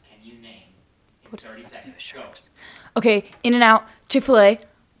restaurants can you name in 30 seconds? Go. Okay, In-N-Out, Chick-fil-A,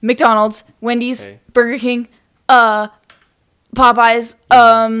 McDonald's, Wendy's, Okay. Burger King, Popeyes.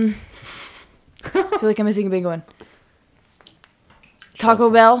 I feel like I'm missing a big one. Taco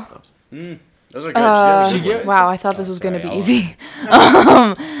Bell. Those are good. Wow, I thought this was gonna be sorry, easy.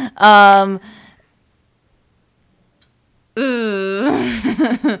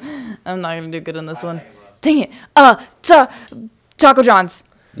 I'm not gonna do good on this one. Dang it. Taco John's.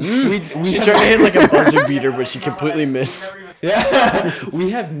 She tried to hit like a buzzer beater, but she completely missed. Yeah,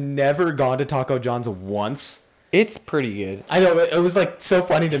 we have never gone to Taco John's once. It's pretty good. I know, it was like so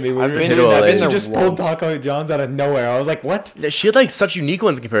funny to me. I've been doing that, there and she once. just pulled Taco John's out of nowhere. I was like, what? Yeah, she had like such unique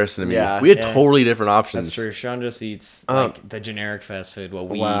ones in comparison to me. Yeah, we had yeah. totally different options. That's true. Sean just eats like the generic fast food. Well,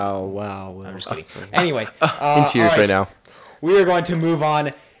 we eat. Wow. I'm just kidding. Anyway, In tears all right now. We are going to move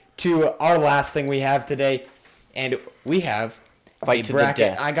on to our last thing we have today, and we have Fight a to the bracket.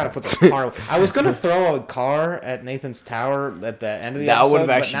 death. I gotta put this car. I was gonna throw a car at Nathan's tower at the end of the That episode, would've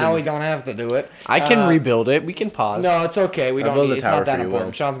but actually now been- we don't have to do it. I can rebuild it. We can pause. No, it's okay. We I'll don't. build Need, a it's tower not that for you, important.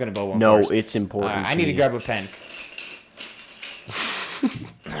 Will. Sean's gonna build one. No, first. it's important. I need to me. grab a pen.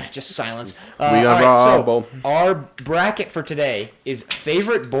 Just silence. We all got right, so Robo. our bracket for today is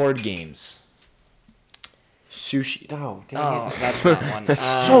favorite board games. Sushi. No, dang Oh, it. that's not one.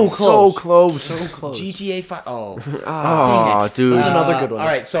 So close. So close. GTA 5. Oh, Oh, dang it. dude. This is another good one. All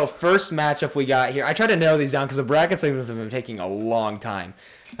right, so first matchup we got here. I tried to narrow these down because the bracket segments have been taking a long time.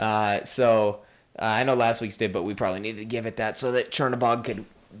 I know last week's did, but we probably needed to give it that so that Chernobog could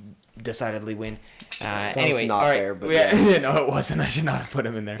decidedly win. Anyway, not all right. fair, but yeah. No, it wasn't. I should not have put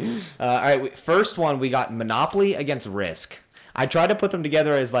him in there. All right, first one we got Monopoly against Risk. I tried to put them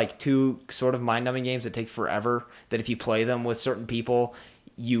together as like two sort of mind-numbing games that take forever. That if you play them with certain people,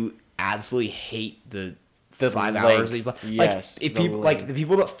 you absolutely hate the 5 hours that you play. Yes, like if people like the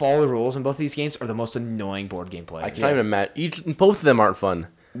people that follow the rules in both of these games are the most annoying board game players. I can't even imagine. Both of them aren't fun.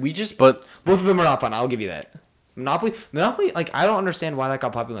 But But both of them are not fun. I'll give you that. Monopoly. Like I don't understand why that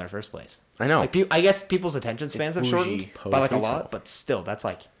got popular in the first place. I know. Like I guess people's attention spans have shortened by like a lot, but still, that's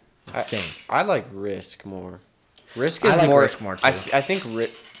like insane. I like Risk more. Risk I is like more. Risk more, too. I think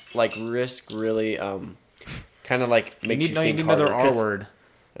Risk really kind of like makes you You think need harder, another R 'cause- word.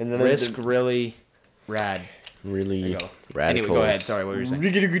 And then Risk really rad. really Go. radical. Anyway, go ahead. Sorry, what were you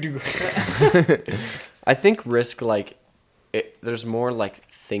saying? I think Risk there's more like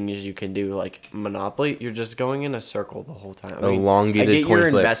things you can do. Like Monopoly, you're just going in a circle the whole time. Elongated I get coin you're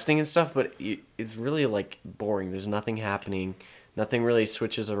flip. investing and stuff, but it's really like boring. There's nothing happening. Nothing really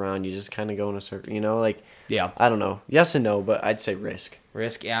switches around. You just kind of go in a circle. Yeah. I don't know. Yes and no, but I'd say Risk.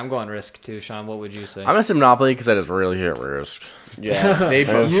 Risk. Yeah, I'm going Risk too. Sean, what would you say? I'm gonna say Monopoly because I just really hate Risk. Yeah, they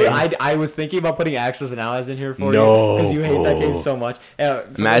both. I was thinking about putting Axis and Allies in here for No. you because you hate that game so much. For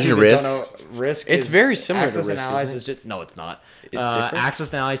Imagine those of you that Risk. don't know, Risk. It's is- very similar to Axis and Risk, Allies isn't is just no, it's not. different?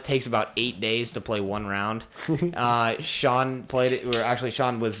 Axis and Allies takes about 8 days to play one round. Sean played it, or actually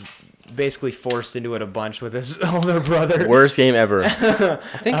Sean was basically forced into it a bunch with his older brother. Worst game ever. I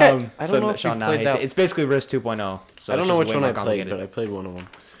think I don't know if Sean you now played hates that. it. It's basically Risk 2.0. So I don't it's know just which way one more I played, complicated. but I played one of them.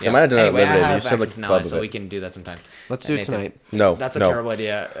 I might have done it Anyway, I limited. have You said, like, Axis and club Allies, of so it. we can do that sometime. Let's do it Nathan, tonight. No, That's a no. terrible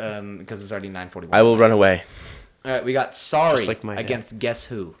idea because it's already 9:41. I will run away. All right, we got Sorry Just like my dad. against Guess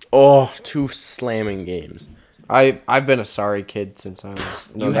Who. Oh, two slamming games. I've been a sorry kid since I was.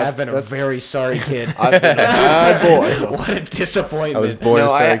 No, You that- have been a that's- very sorry kid. I've been a bad boy. What a disappointment. I was born No, a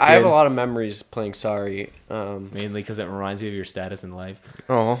sorry kid. I have a lot of memories playing sorry. Mainly because it reminds you of your status in life.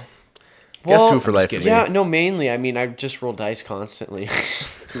 Oh. Well, Guess who for life? kidding. Yeah, no, mainly. I mean, I just roll dice constantly.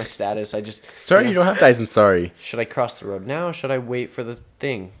 It's my status. Sorry, you don't have dice and sorry. Should I cross the road now? Should I wait for the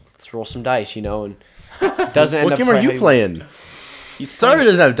thing? Let's roll some dice, and it doesn't end What up. game are you playing? Sorry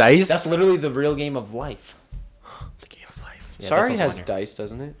doesn't have dice. That's literally the real game of life. the game of life. Yeah, Sorry that's has what's on here. dice,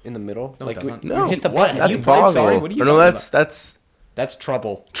 doesn't it? In the middle. No, it doesn't. You No, hit the what? button. Have That's you played Boggle. Sorry? What are you Or no, talking that's That's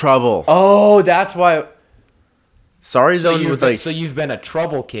Trouble. Trouble. Oh, that's why. Sorry So zone you've, with been, like. so you've been a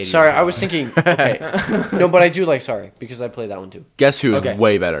trouble kid. Sorry, I was thinking. Okay, no, but I do like sorry because I played that one too. Guess who is Okay.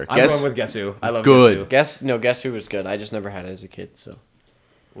 way better. I'm Guess going with Guess Who. I love Good. Guess Guess who was good. I just never had it as a kid, so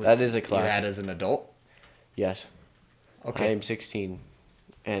Who. that is a You classic. had as an adult. Yes. Okay. I am 16,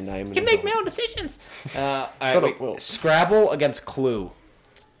 and I am. You can make my own decisions. All right, Shut wait. up, Will. Scrabble against Clue.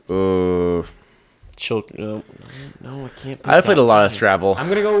 Children. No, I can't. I played a lot of Scrabble. I'm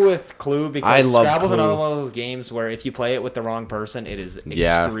gonna go with Clue because I love Scrabble's Clue. another one of those games where if you play it with the wrong person, it is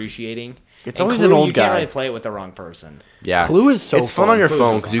Yeah. excruciating. It's And always Clue, an old you can't guy. really play it with the wrong person. Yeah. Clue is so It's fun fun. on your Clue's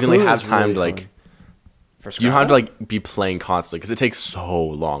phone so because you fun. can only Clue have is time really to like. fun. For You Scrabble? don't have to like be playing constantly because it takes so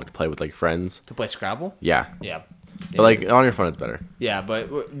long to play with like friends. to play Scrabble. Yeah. Yeah. But like on your phone, it's better. Yeah,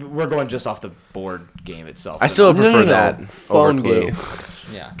 but we're going just off the board game itself. I so still not- prefer that Phone over Clue. game.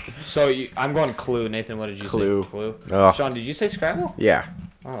 yeah. So I'm going Clue. Nathan, what did you Clue. say? Clue. Ugh. Sean, did you say Scrabble? Yeah.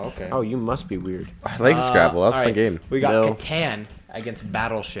 Oh, okay. Oh, you must be weird. I like Scrabble. That's a all fun right. game. We got No. Catan against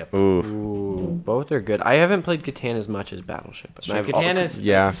Battleship. Ooh. Ooh, both are good. I haven't played Catan as much as Battleship. But So I've- Catan is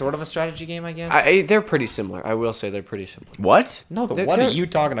Yeah. sort of a strategy game, I guess. they're pretty similar. I will say they're pretty similar. What? no, they're- what are they're- you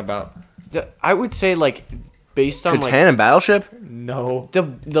talking about? I would say like based on Catan like and Battleship? No.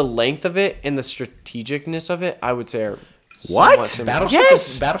 the length of it and the strategicness of it, I would say are What? somewhat similar.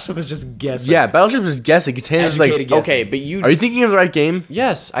 Battleship is just guessing. Yeah, Battleship is guessing. Catan is like. Educated guessing. Okay, but you Are you thinking of the right game?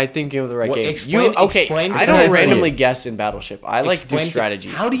 yes, I think of the right What- game. explain- explain I Catan, don't please. randomly guess in Battleship. I like to do Explain-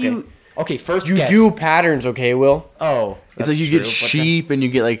 strategies. How do okay? you? Okay, first You guess. do patterns, okay, Will? Oh, It's like you get sheep and you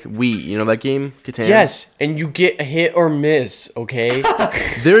get like wheat. You know that game, Catan? Yes, and you get a hit or miss, okay?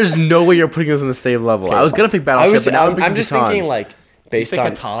 There is no way you're putting us on the same level. I was gonna pick Battleship, but now I'm, I'm just picking Catan. thinking like based say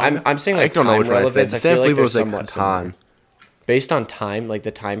on Catan? I'm saying I like don't know time which one I relevance. said. I San feel like Felipe they're was like somewhat Catan. similar. Based on time, like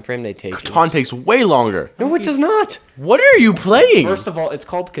the time frame they take. Catan takes way longer. No, it does not. What are you playing? First of all, it's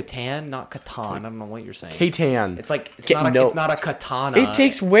called Catan, not Catan. I don't know what you're saying. Catan. It's like it's Ca- not a, no. it's not a katana. It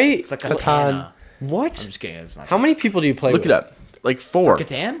takes way. It's a katana. What? I'm just kidding. It's not. How many people do you play Look with? it up. Like 4.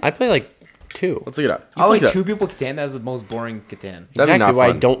 Catan? I play like 2. Let's look it up. You I'll play look it up. two people Catan. That's the most boring Catan. That'd be Exactly not why I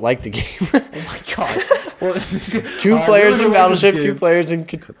fun. don't like the game. Oh my god. Well, 2 I players really in like this Battleship, game. 2 players in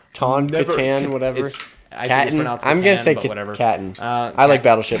Catan, Never- Catan, whatever. it's- I think it's Catan. pronounced I'm gonna Catan, say but whatever. Catan. Uh, I like Cat-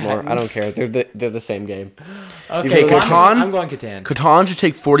 Battleship more. Catan. I don't care. They're the same game. Okay, Even though Catan- I'm going Catan. Catan should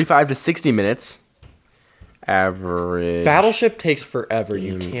take 45 to 60 minutes. Average. Battleship takes forever.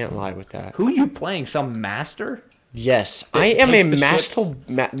 You can't lie with that. Who are you playing? Some master? Yes, I am takes a the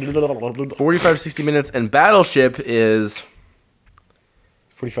master. 45 to 60 minutes, and Battleship is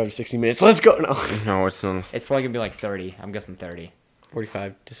 45 to 60 minutes. Let's go. No. no, it's not. It's probably gonna be like 30. I'm guessing 30.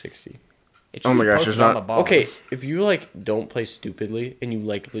 45 to 60. It Oh should my be gosh, posted there's on not- the bars. Okay, if you like don't play stupidly and you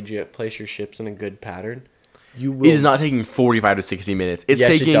like legit place your ships in a good pattern, you will. It is not taking 45 to 60 minutes. It's Yes,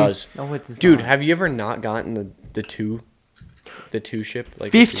 taking it does. No, it's Dude, not. have you ever not gotten the two ship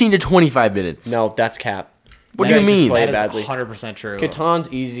like 15 to 25 minutes. No, that's cap. What You do you guys just mean? play That it is badly. 100% true.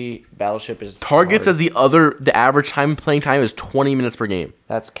 Catan's easy. Battleship is Target hard. says the average playing time is 20 minutes per game.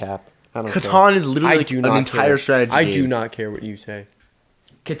 That's cap. I don't care. Catan is literally I like do an not entire care. strategy I game. do not care what you say.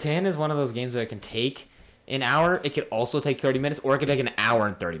 Catan is one of those games that can take an hour. It could also take 30 minutes, or it could take an hour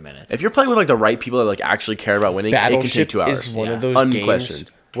and 30 minutes. If you're playing with like the right people that like actually care about winning, it can take Battleship 2 hours. is one Yeah. of those games Unquestioned.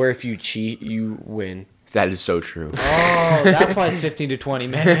 where if you cheat, you win. That is so true. Oh, that's why it's 15 to 20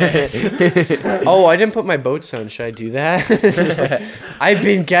 minutes. Oh, I didn't put my boat sound. Should I do that? I've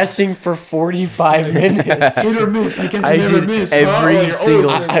been guessing for 45 minutes. Hit or miss. I guess I did every single.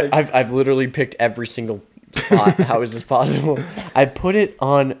 I've literally picked every single spot. How is this possible? I put it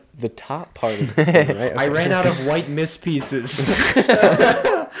on the top part of the thing, right? I Okay. ran out of white miss pieces.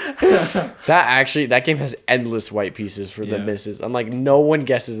 That game has endless white pieces for the Yeah. misses. I'm like, no one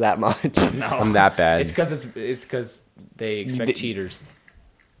guesses that much. No, I'm that bad. It's because they expect They- cheaters.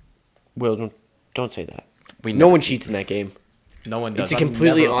 Will, don't say that. We No know. one cheats in that game. No one does. It's a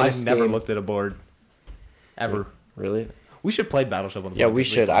completely I've honest never game. looked at a board. Ever. Really? We should play Battleship on the Yeah, board. we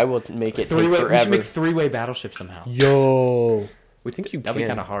It'd be should. fun. I will make it take We should forever. make three-way Battleship somehow. Yo. We think you that'd be can.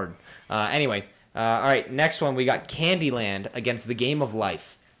 kind of hard. Anyway, all right. Next one, we got Candyland against the Game of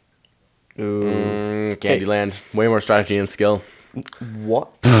Life. Ooh. Candyland. Way more strategy and skill.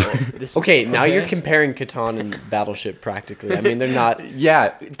 What? This- Okay, now you're comparing Catan and Battleship practically. I mean, they're not.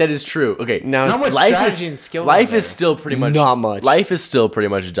 Yeah, that is true. Okay. Now How it's, much life strategy is, and skill? Life is is still pretty much Not much. Life is still pretty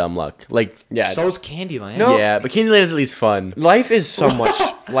much dumb luck. Like yeah. So's Candyland. No. yeah, but Candyland is at least fun. Life is so much.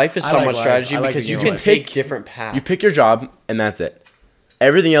 Life is I so like much life. strategy I like because the you game can of life. take different paths. You pick your job and that's it.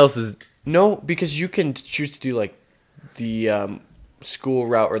 Everything else is No, because you can choose to do like the school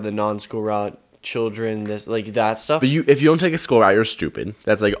route or the non-school route, children, this like that stuff. But if you don't take a school route, you're stupid.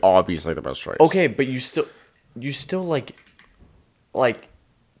 That's like obviously the best choice. Okay, but you still like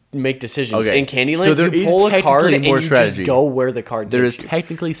make decisions. Okay, In Candyland, so there you is pull a card technically and more you strategy. just go where the card There is takes you.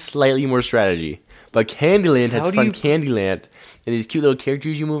 technically slightly more strategy. But Candyland has How do fun you- Candyland. And these cute little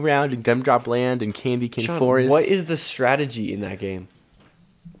characters you move around in Gumdrop Land and Candy Cane Sean, Forest. what is the strategy in that game?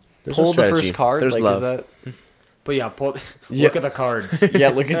 There's no Pull the strategy. first card. There's like, love. Is that... But yeah, Yeah. look at the cards. Yeah,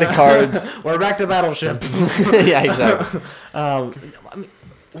 look at the cards. We're back to Battleship. Yeah, exactly. I mean,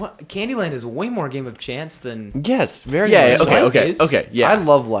 what Candyland is way more game of chance than. Yes, very Yeah, much. okay, Life okay, is- okay, yeah. I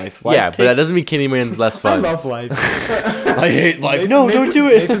love life. Life yeah, but that takes- doesn't mean Candyland's less I fun. love life. I hate life. No, don't do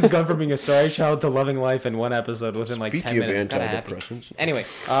it. Nathan's gone from being a sorry child to loving life in one episode within like 10 Speaking of minutes. I'm kinda happy. antidepressants. Anyway,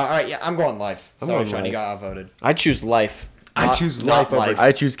 all right, yeah, I'm going life. I'm Sorry, going Sean, you life. got outvoted. I choose life. I Not- choose not life over-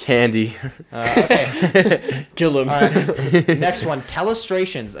 I choose Candy. Okay, Kill him. all right. Next one,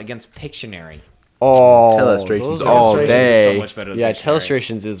 Telestrations against Pictionary. Oh, Telestrations those are- all Telestrations day. is so much better than Yeah, Pictionary.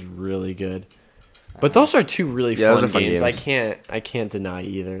 Telestrations is really good. But those are two really Yeah, those fun are fun games. games. I can't deny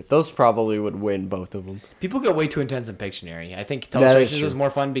either. Those probably would win both of them. People get way too intense in Pictionary. I think That is Telestrations true. is more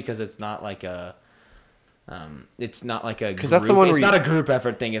fun because it's not like a. It's not like a. 'Cause that's the one It's where not you- a group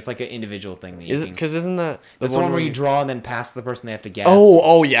effort thing. It's like an individual thing. That you Is it? can, Because isn't that it's the one where you draw and then pass the person they have to guess.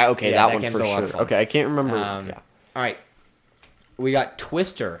 Oh, yeah. Okay, Yeah, that that one game's for a lot sure. of fun. Okay, I can't remember. Yeah. All right. We got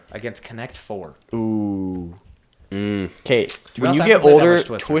Twister against Connect 4. Yeah. Ooh. Mm. Okay, when else you haven't get played that older, much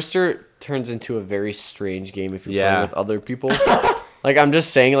Twister. Twister turns into a very strange game if you're Yeah. playing with other people. Like I'm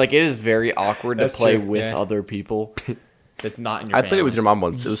just saying, like it is very awkward to That's play true, with yeah. other people. It's not in your I played it with family. your mom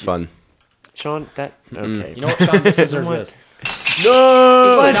once. It was fun. Sean, that okay. You know what, Sean? This deserves What? this.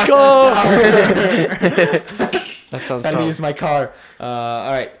 No! Let's go. That sounds Time to tough. use my car.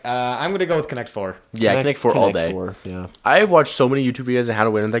 All right. I'm going to go with Connect 4. Yeah, Connect 4 all day. 4, yeah. I've watched so many YouTube videos on how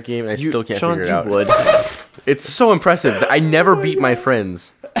to win in that game, and I still can't Sean, figure it you out. would. It's so impressive. I never beat my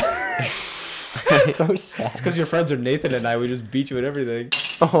friends. So sad. Because your friends are Nathan and I. We just beat you at everything.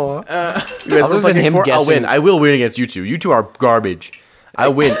 Oh. You guys Other wanna play than him Connect 4? I'll guessing- win. I will win against you two. You two are garbage. I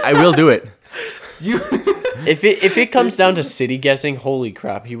win. I will do it. If it comes down to city guessing, holy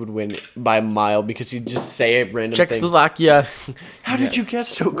crap, he would win by a mile because he'd just say a random thing. Czechoslovakia. How did you guess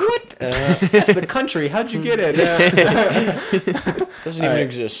so good? What? That's a country. How'd you get it? Doesn't even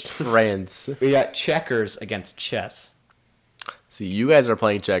exist. France. We got checkers against chess. See, you guys are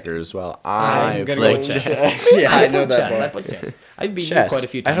playing checkers while I I'm gonna play go with chess. Yeah, I know that Chess. I part. put chess. I've beaten you Chess. quite a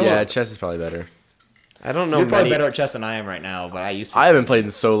few I times. don't- Yeah, chess is probably better. I don't know You're probably many. better at chess than I am right now, but I used to. I haven't played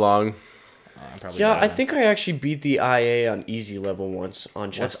in so long. I'm probably Yeah, better I than- think I actually beat the IA on easy level once on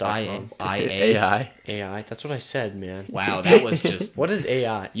What's chess.com. IA? AI. AI, that's what I said, man. Wow, that was just. What is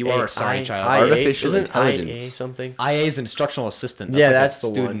AI? You are a sorry child. Artificial Isn't intelligence. IA something? IA is instructional assistant. Yeah, like a that's the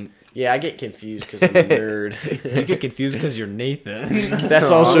student. one. Yeah, I get confused because I'm a nerd. You get confused because you're Nathan.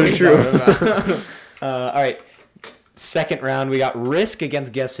 That's also true. All right. Second round, we got Risk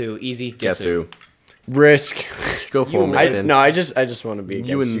against Guess Who. Easy. Guess who? Risk. Go home, I Nathan. just want to be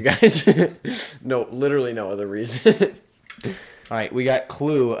against you guys. No, literally no other reason. All right, we got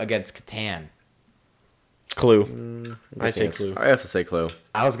Clue against Catan. Clue. I say Clue. I also say Clue.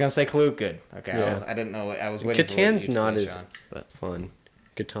 I was gonna say Clue. Good. Okay. Yeah. I didn't know. I was waiting. Catan's for what not you'd as say, Sean. fun.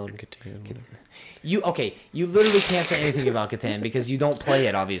 Catan. You okay? You literally can't say anything about Catan because you don't play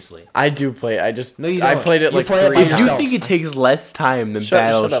it. Obviously. I do play it. I just No, you I don't. played it You like play it 3 by If you yourself. think it takes less time than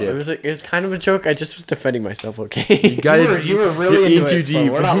Shut up. Battleship, It was kind of a joke. I just was defending myself, okay? You were really you're into in it, too so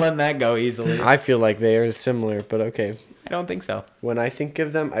deep. we're not letting that go easily. I feel like they are similar, but okay. I don't think so. When I think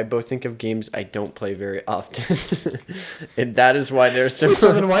of them, I both think of games I don't play very often. And that is why they're So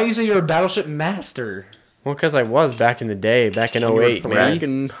similar. then why you say you're a Battleship master? Well, because I was back in the day, back in 08,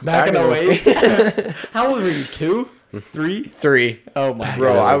 man. Back in 08? How old were you? 2? 3? 3. Oh my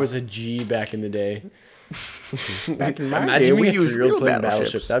Bro, god. I was a G back in the day. back in my day, Imagine we being a used 3-year-old real playing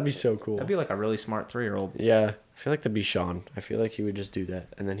battleships. Battleship. That'd be so cool. That'd be like a really smart 3-year-old. Yeah. I feel like that'd be Sean. I feel like he would just do that.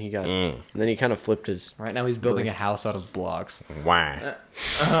 And then he kind of flipped his... Right now he's building a house out of blocks. Why?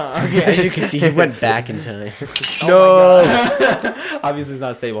 As you can see, he went back in time. No. Obviously it's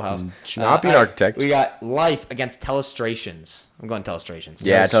not a stable house. Should not be an all right, architect. We got Life against Telestrations. I'm going Telestrations.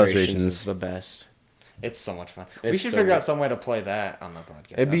 Yeah, Illustrations Telestrations. is the best. It's so much fun. We It's should so figure out good. some way to play that on the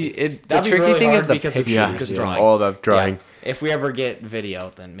podcast. The that'd be tricky really thing is hard the because of pictures. Yeah, because it's drawing. all about drawing. Yeah. If we ever get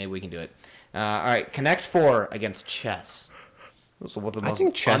video, then maybe we can do it. All right, Connect 4 against Chess. Those are what the I most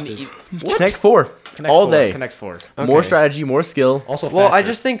think chess is... Connect 4. Connect all 4, day. Connect 4. More Okay. strategy, more skill. Also faster. Well, I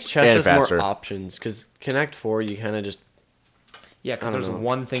just think chess And has faster. more options, because Connect 4, you kind of just... yeah, because I don't there's know.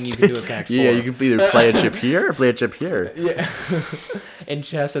 one thing you can do with Connect 4. Yeah, you can either play a chip here or play a chip here. Yeah. In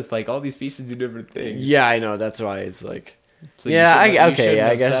chess, it's like all these pieces do different things. Yeah, I know. That's why it's like... So you Yeah, shouldn't have- you okay, shouldn't I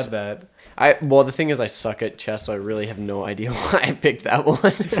have guess- said that. Well, the thing is, I suck at chess, so I really have no idea why I picked that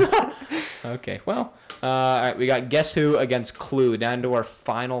one. Okay, well, all right, we got Guess Who against Clue down to our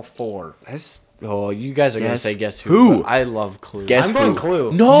final 4. You guys are going to Guess say Guess Who. Who? but I love Clue. Guess I'm going who?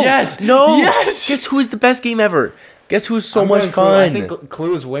 Clue. No. Yes! No. Yes! Guess who is the best game ever? Guess who's so I'm much going Clue. fun? I think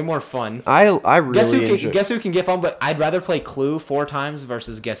Clue is way more fun. I really enjoy... Guess Who can get fun, but I'd rather play Clue 4 times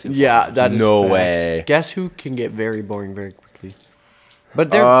versus Guess Who. 4 Yeah, times. that is No facts. way. Guess Who can get very boring very quickly.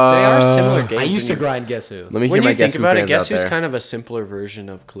 But they are similar games. I used to when you- grind Guess Who. Let me hear When my you Guess think Who about it, fans Guess out Who's there. kind of a simpler version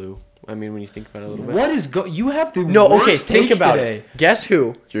of Clue. I mean, when you think about it a little bit. What is you have the No, okay, worst think takes about today. it. Guess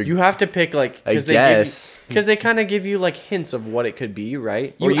Who? You're- You have to pick like I because guess. they kind of give you like hints of what it could be,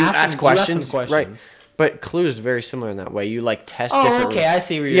 right? You Or you ask ask them questions, questions. right? But Clue is very similar in that way. You like test Oh, different. okay, I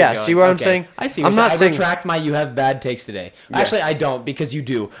see where you're Yeah, going. see what I'm Okay. saying? I see. I'm not I saying- retract my "you have bad takes today." Actually, I don't because you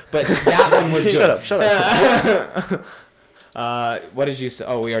do. But that one was good. Shut up. What did you say?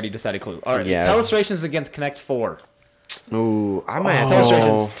 Oh, we already decided Clue. All right. Yeah. Telestrations against Connect 4. Ooh, I might have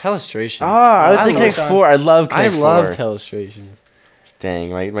Telestrations. Telestrations. Ah, I was I thinking love Connect 4. I love I Connect 4. love Telestrations.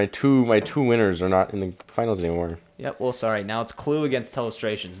 Dang, my two winners are not in the finals anymore. Yep. Well, sorry. Now it's Clue against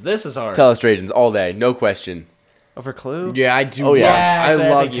Telestrations. This is hard. Telestrations all day, no question. Over Clue. Yeah, I do. Oh, yeah. I actually,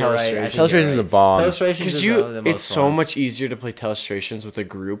 love think you're right. I Telestrations. think you're Telestrations is a right. bomb. Telestrations Because is you, the most it's so fun. much easier to play Telestrations with a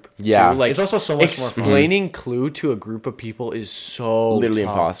group. Yeah. too. Like It's also so much more fun. explaining Clue to a group of people is so Literally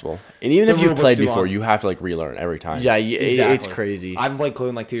tough. impossible. And even The if you've rulebook's played too before, long. you have to like relearn every time. Yeah, it's Exactly. crazy. I haven't played Clue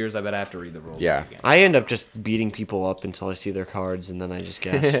in like 2 years. I bet I have to read the rules. Yeah. I end up just beating people up until I see their cards, and then I just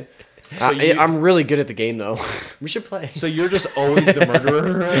guess. you- I'm really good at the game, though. We should play. So you're just always the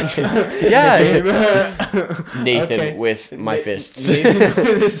murderer. Yeah, Nathan Okay. with my fists. Nathan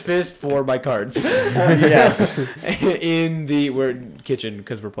with his fist for my cards. Yes. In the kitchen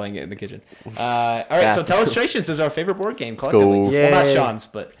because we're playing it in the kitchen. All right, so Telestrations is our favorite board game collectively. go. Well, not Yay. Sean's,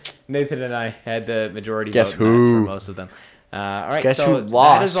 but Nathan and I had the majority Guess vote in that who? for most of them. All right, Guess so who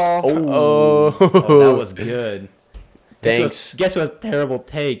lost? that is all. Oh. Oh, that was good. Thanks. Guess who has terrible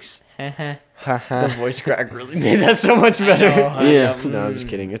takes? The voice crack really made that so much better. Yeah. No, I'm just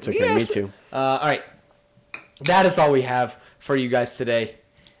kidding. It's okay. Yes. Me too. All right. That is all we have for you guys today.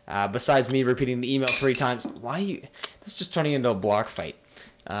 Besides me repeating the email 3 times. Why are you... This is just turning into a block fight.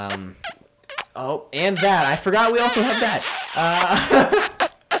 And that. I forgot we also had that.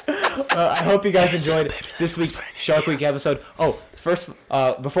 I hope you guys enjoyed this week's Shark Week episode. Oh, first,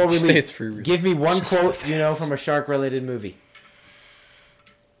 before we leave, it's free. give me one quote you know from a shark-related movie.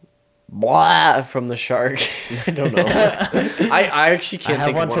 Blah from the shark. I don't know. I actually can't I have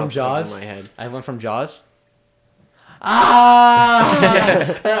think one of from off the top of Jaws. my head. I have one from Jaws.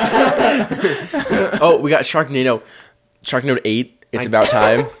 Ah! Oh, we got Sharknado. Sharknado 8. It's about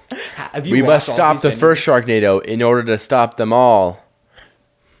time. Have you We watched must all stop these, the Daniel? first Sharknado in order to stop them all.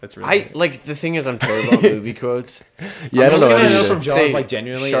 That's really The thing is, I'm terrible at movie quotes. Yeah, I I'm don't just know gonna what know it from is. Jaws, Say like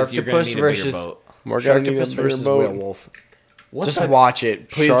genuinely, is you're gonna Sharktopus need a bigger versus boat. More gonna need a Sharktopus bigger versus boat. werewolf. What's Just that? watch it.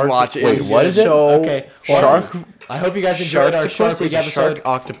 Please Shark- watch it. wait, It's what is it? so Okay, Shark? I hope you guys enjoyed our Shark Sharktopus Week is a shark episode.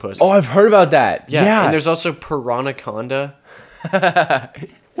 octopus. Oh, I've heard about that. yeah. And there's also Piranhaconda.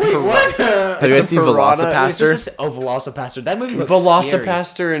 Wait, what? Have you guys It's a seen piranha- Velocipaster? Velocipaster. That movie looks scary.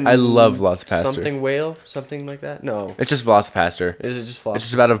 Velocipaster and I love Velocipaster. something whale, something like that. No, It's just Velocipaster. is it just It's Velocipaster?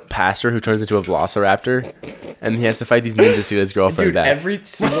 just about a pastor who turns into a Velociraptor, and he has to fight these ninjas to get his girlfriend Dude, back. every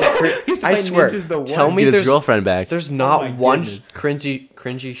single He's I like swear. ninjas the Tell one. me Get his there's girlfriend back. there's not my one goodness.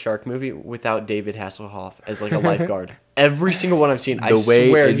 cringy shark movie without David Hasselhoff as like a lifeguard. Every single one I've seen, I The way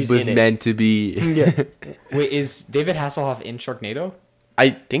swear it he's was in it. meant to be. Yeah. Wait, is David Hasselhoff in Sharknado?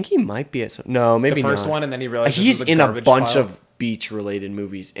 I think he might be at some. No, maybe The first not. one, and then he realized He's this was in a garbage bunch pile? of beach-related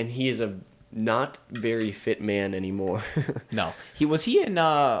movies, and he is a not very fit man anymore. No, he was he in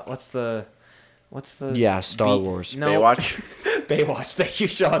what's the Yeah, Star Wars. No, Baywatch? Baywatch. Thank you,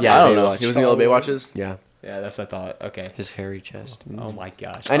 Sean. Yeah, I don't know. Baywatch. He was in the old Baywatches? Yeah, Yeah, that's what I thought. Okay. his hairy chest. Oh my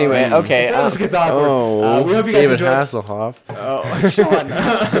gosh. Anyway, okay. That was gets awkward. Oh, we hope you guys David enjoyed. Hasselhoff. Oh, Sean.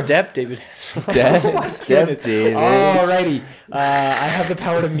 Step David. Dead. Step David. Alrighty. I have the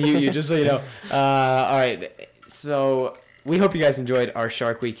power to mute you, just so you know. All right. So we hope you guys enjoyed our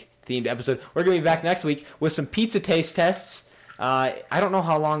Shark Week themed episode. We're gonna be back next week with some pizza taste tests. I don't know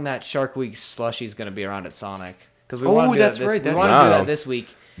how long that Shark Week slushie is gonna be around at Sonic because we want to do that's that this, right, we that's want to right. do Wow. that this week.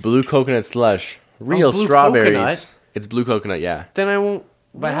 Blue coconut slush. Real blue strawberries. coconut? It's blue coconut, yeah. Then I won't.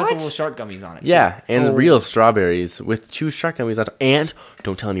 But it has some little shark gummies on it. Yeah, and Oh. real strawberries with 2 shark gummies on top. And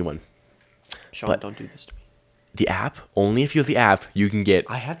don't tell anyone. Sean, But- don't do this to me. The app, only if you have the app, you can get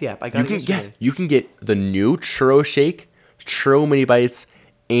I have the app. I got it yesterday. you can get the new churro shake, churro mini bites,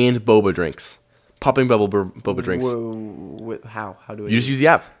 and boba drinks. Popping bubble boba drinks. Whoa, how? How do I? You just use the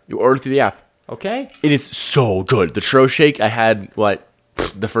app. You order through the app. Okay. And it's so good. The churro shake, I had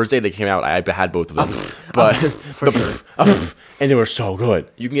the first day they came out, I had both of them. But and they were so good.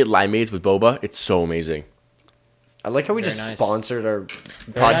 You can get limeades with boba. It's so amazing. I like how we Very just nice. sponsored our nice.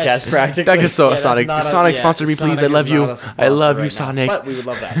 podcast practically. Back to that's Sonic. not a- Sonic yeah, sponsor me, please. Sonic I love is you. not a I sponsor love you, right now, Sonic. but we would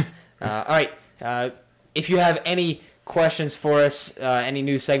love that. All right. If you have any questions for us, any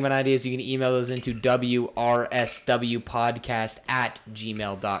new segment ideas, you can email those into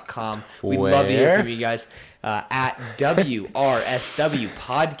wrswpodcast@gmail.com. We'd love to hear Where? from you guys. At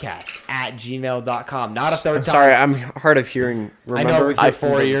wrswpodcast@gmail.com. Not a third time. Sorry, I'm hard of hearing. I know Remember? with your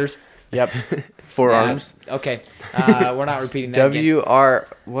 4 ears. Yep. 4 arms. Okay. We're not repeating that again. WR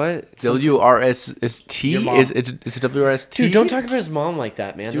what? WRST Your mom. is it WRST? Dude, don't talk about his mom like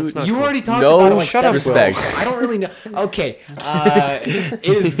that, man. That's not You cool. already talked No about it like shut up, 7 respect. times. I don't really know. Okay. It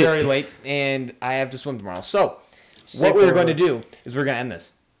is very late, and I have to swim tomorrow. So, what we're going to do is we're going to end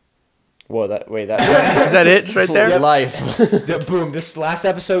this. Whoa, that Is that it right there? life. Boom. This last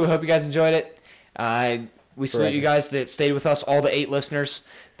episode, we hope you guys enjoyed it. We salute Correct. you guys that stayed with us, all the 8 listeners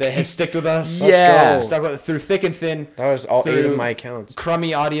that have stuck with us. Yeah. Stuck with through thick and thin. That was all 8 Through of my accounts.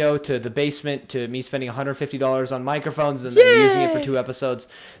 Crummy audio to the basement to me spending $150 on microphones and then using it for 2 episodes.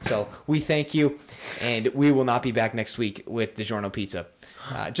 So we thank you, and we will not be back next week with DiGiorno Pizza.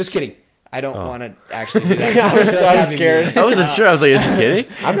 Just kidding. I don't want to actually do that. I was That'd be scared. mean. I wasn't sure. I was like, is he kidding?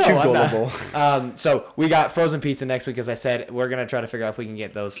 I'm No, too I'm not. gullible. So we got frozen pizza next week, as I said. We're gonna try to figure out if we can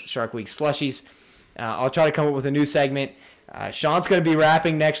get those Shark Week slushies. I'll try to come up with a new segment. Sean's gonna be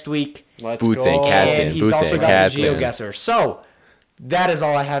rapping next week, Let's Boots go. and cats and in. he's Boots also and got cats the in. GeoGuessr. So that is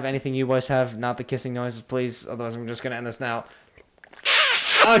all I have. Anything you boys have? Not the kissing noises, please. Otherwise, I'm just gonna end this now.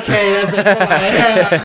 Okay, that's it.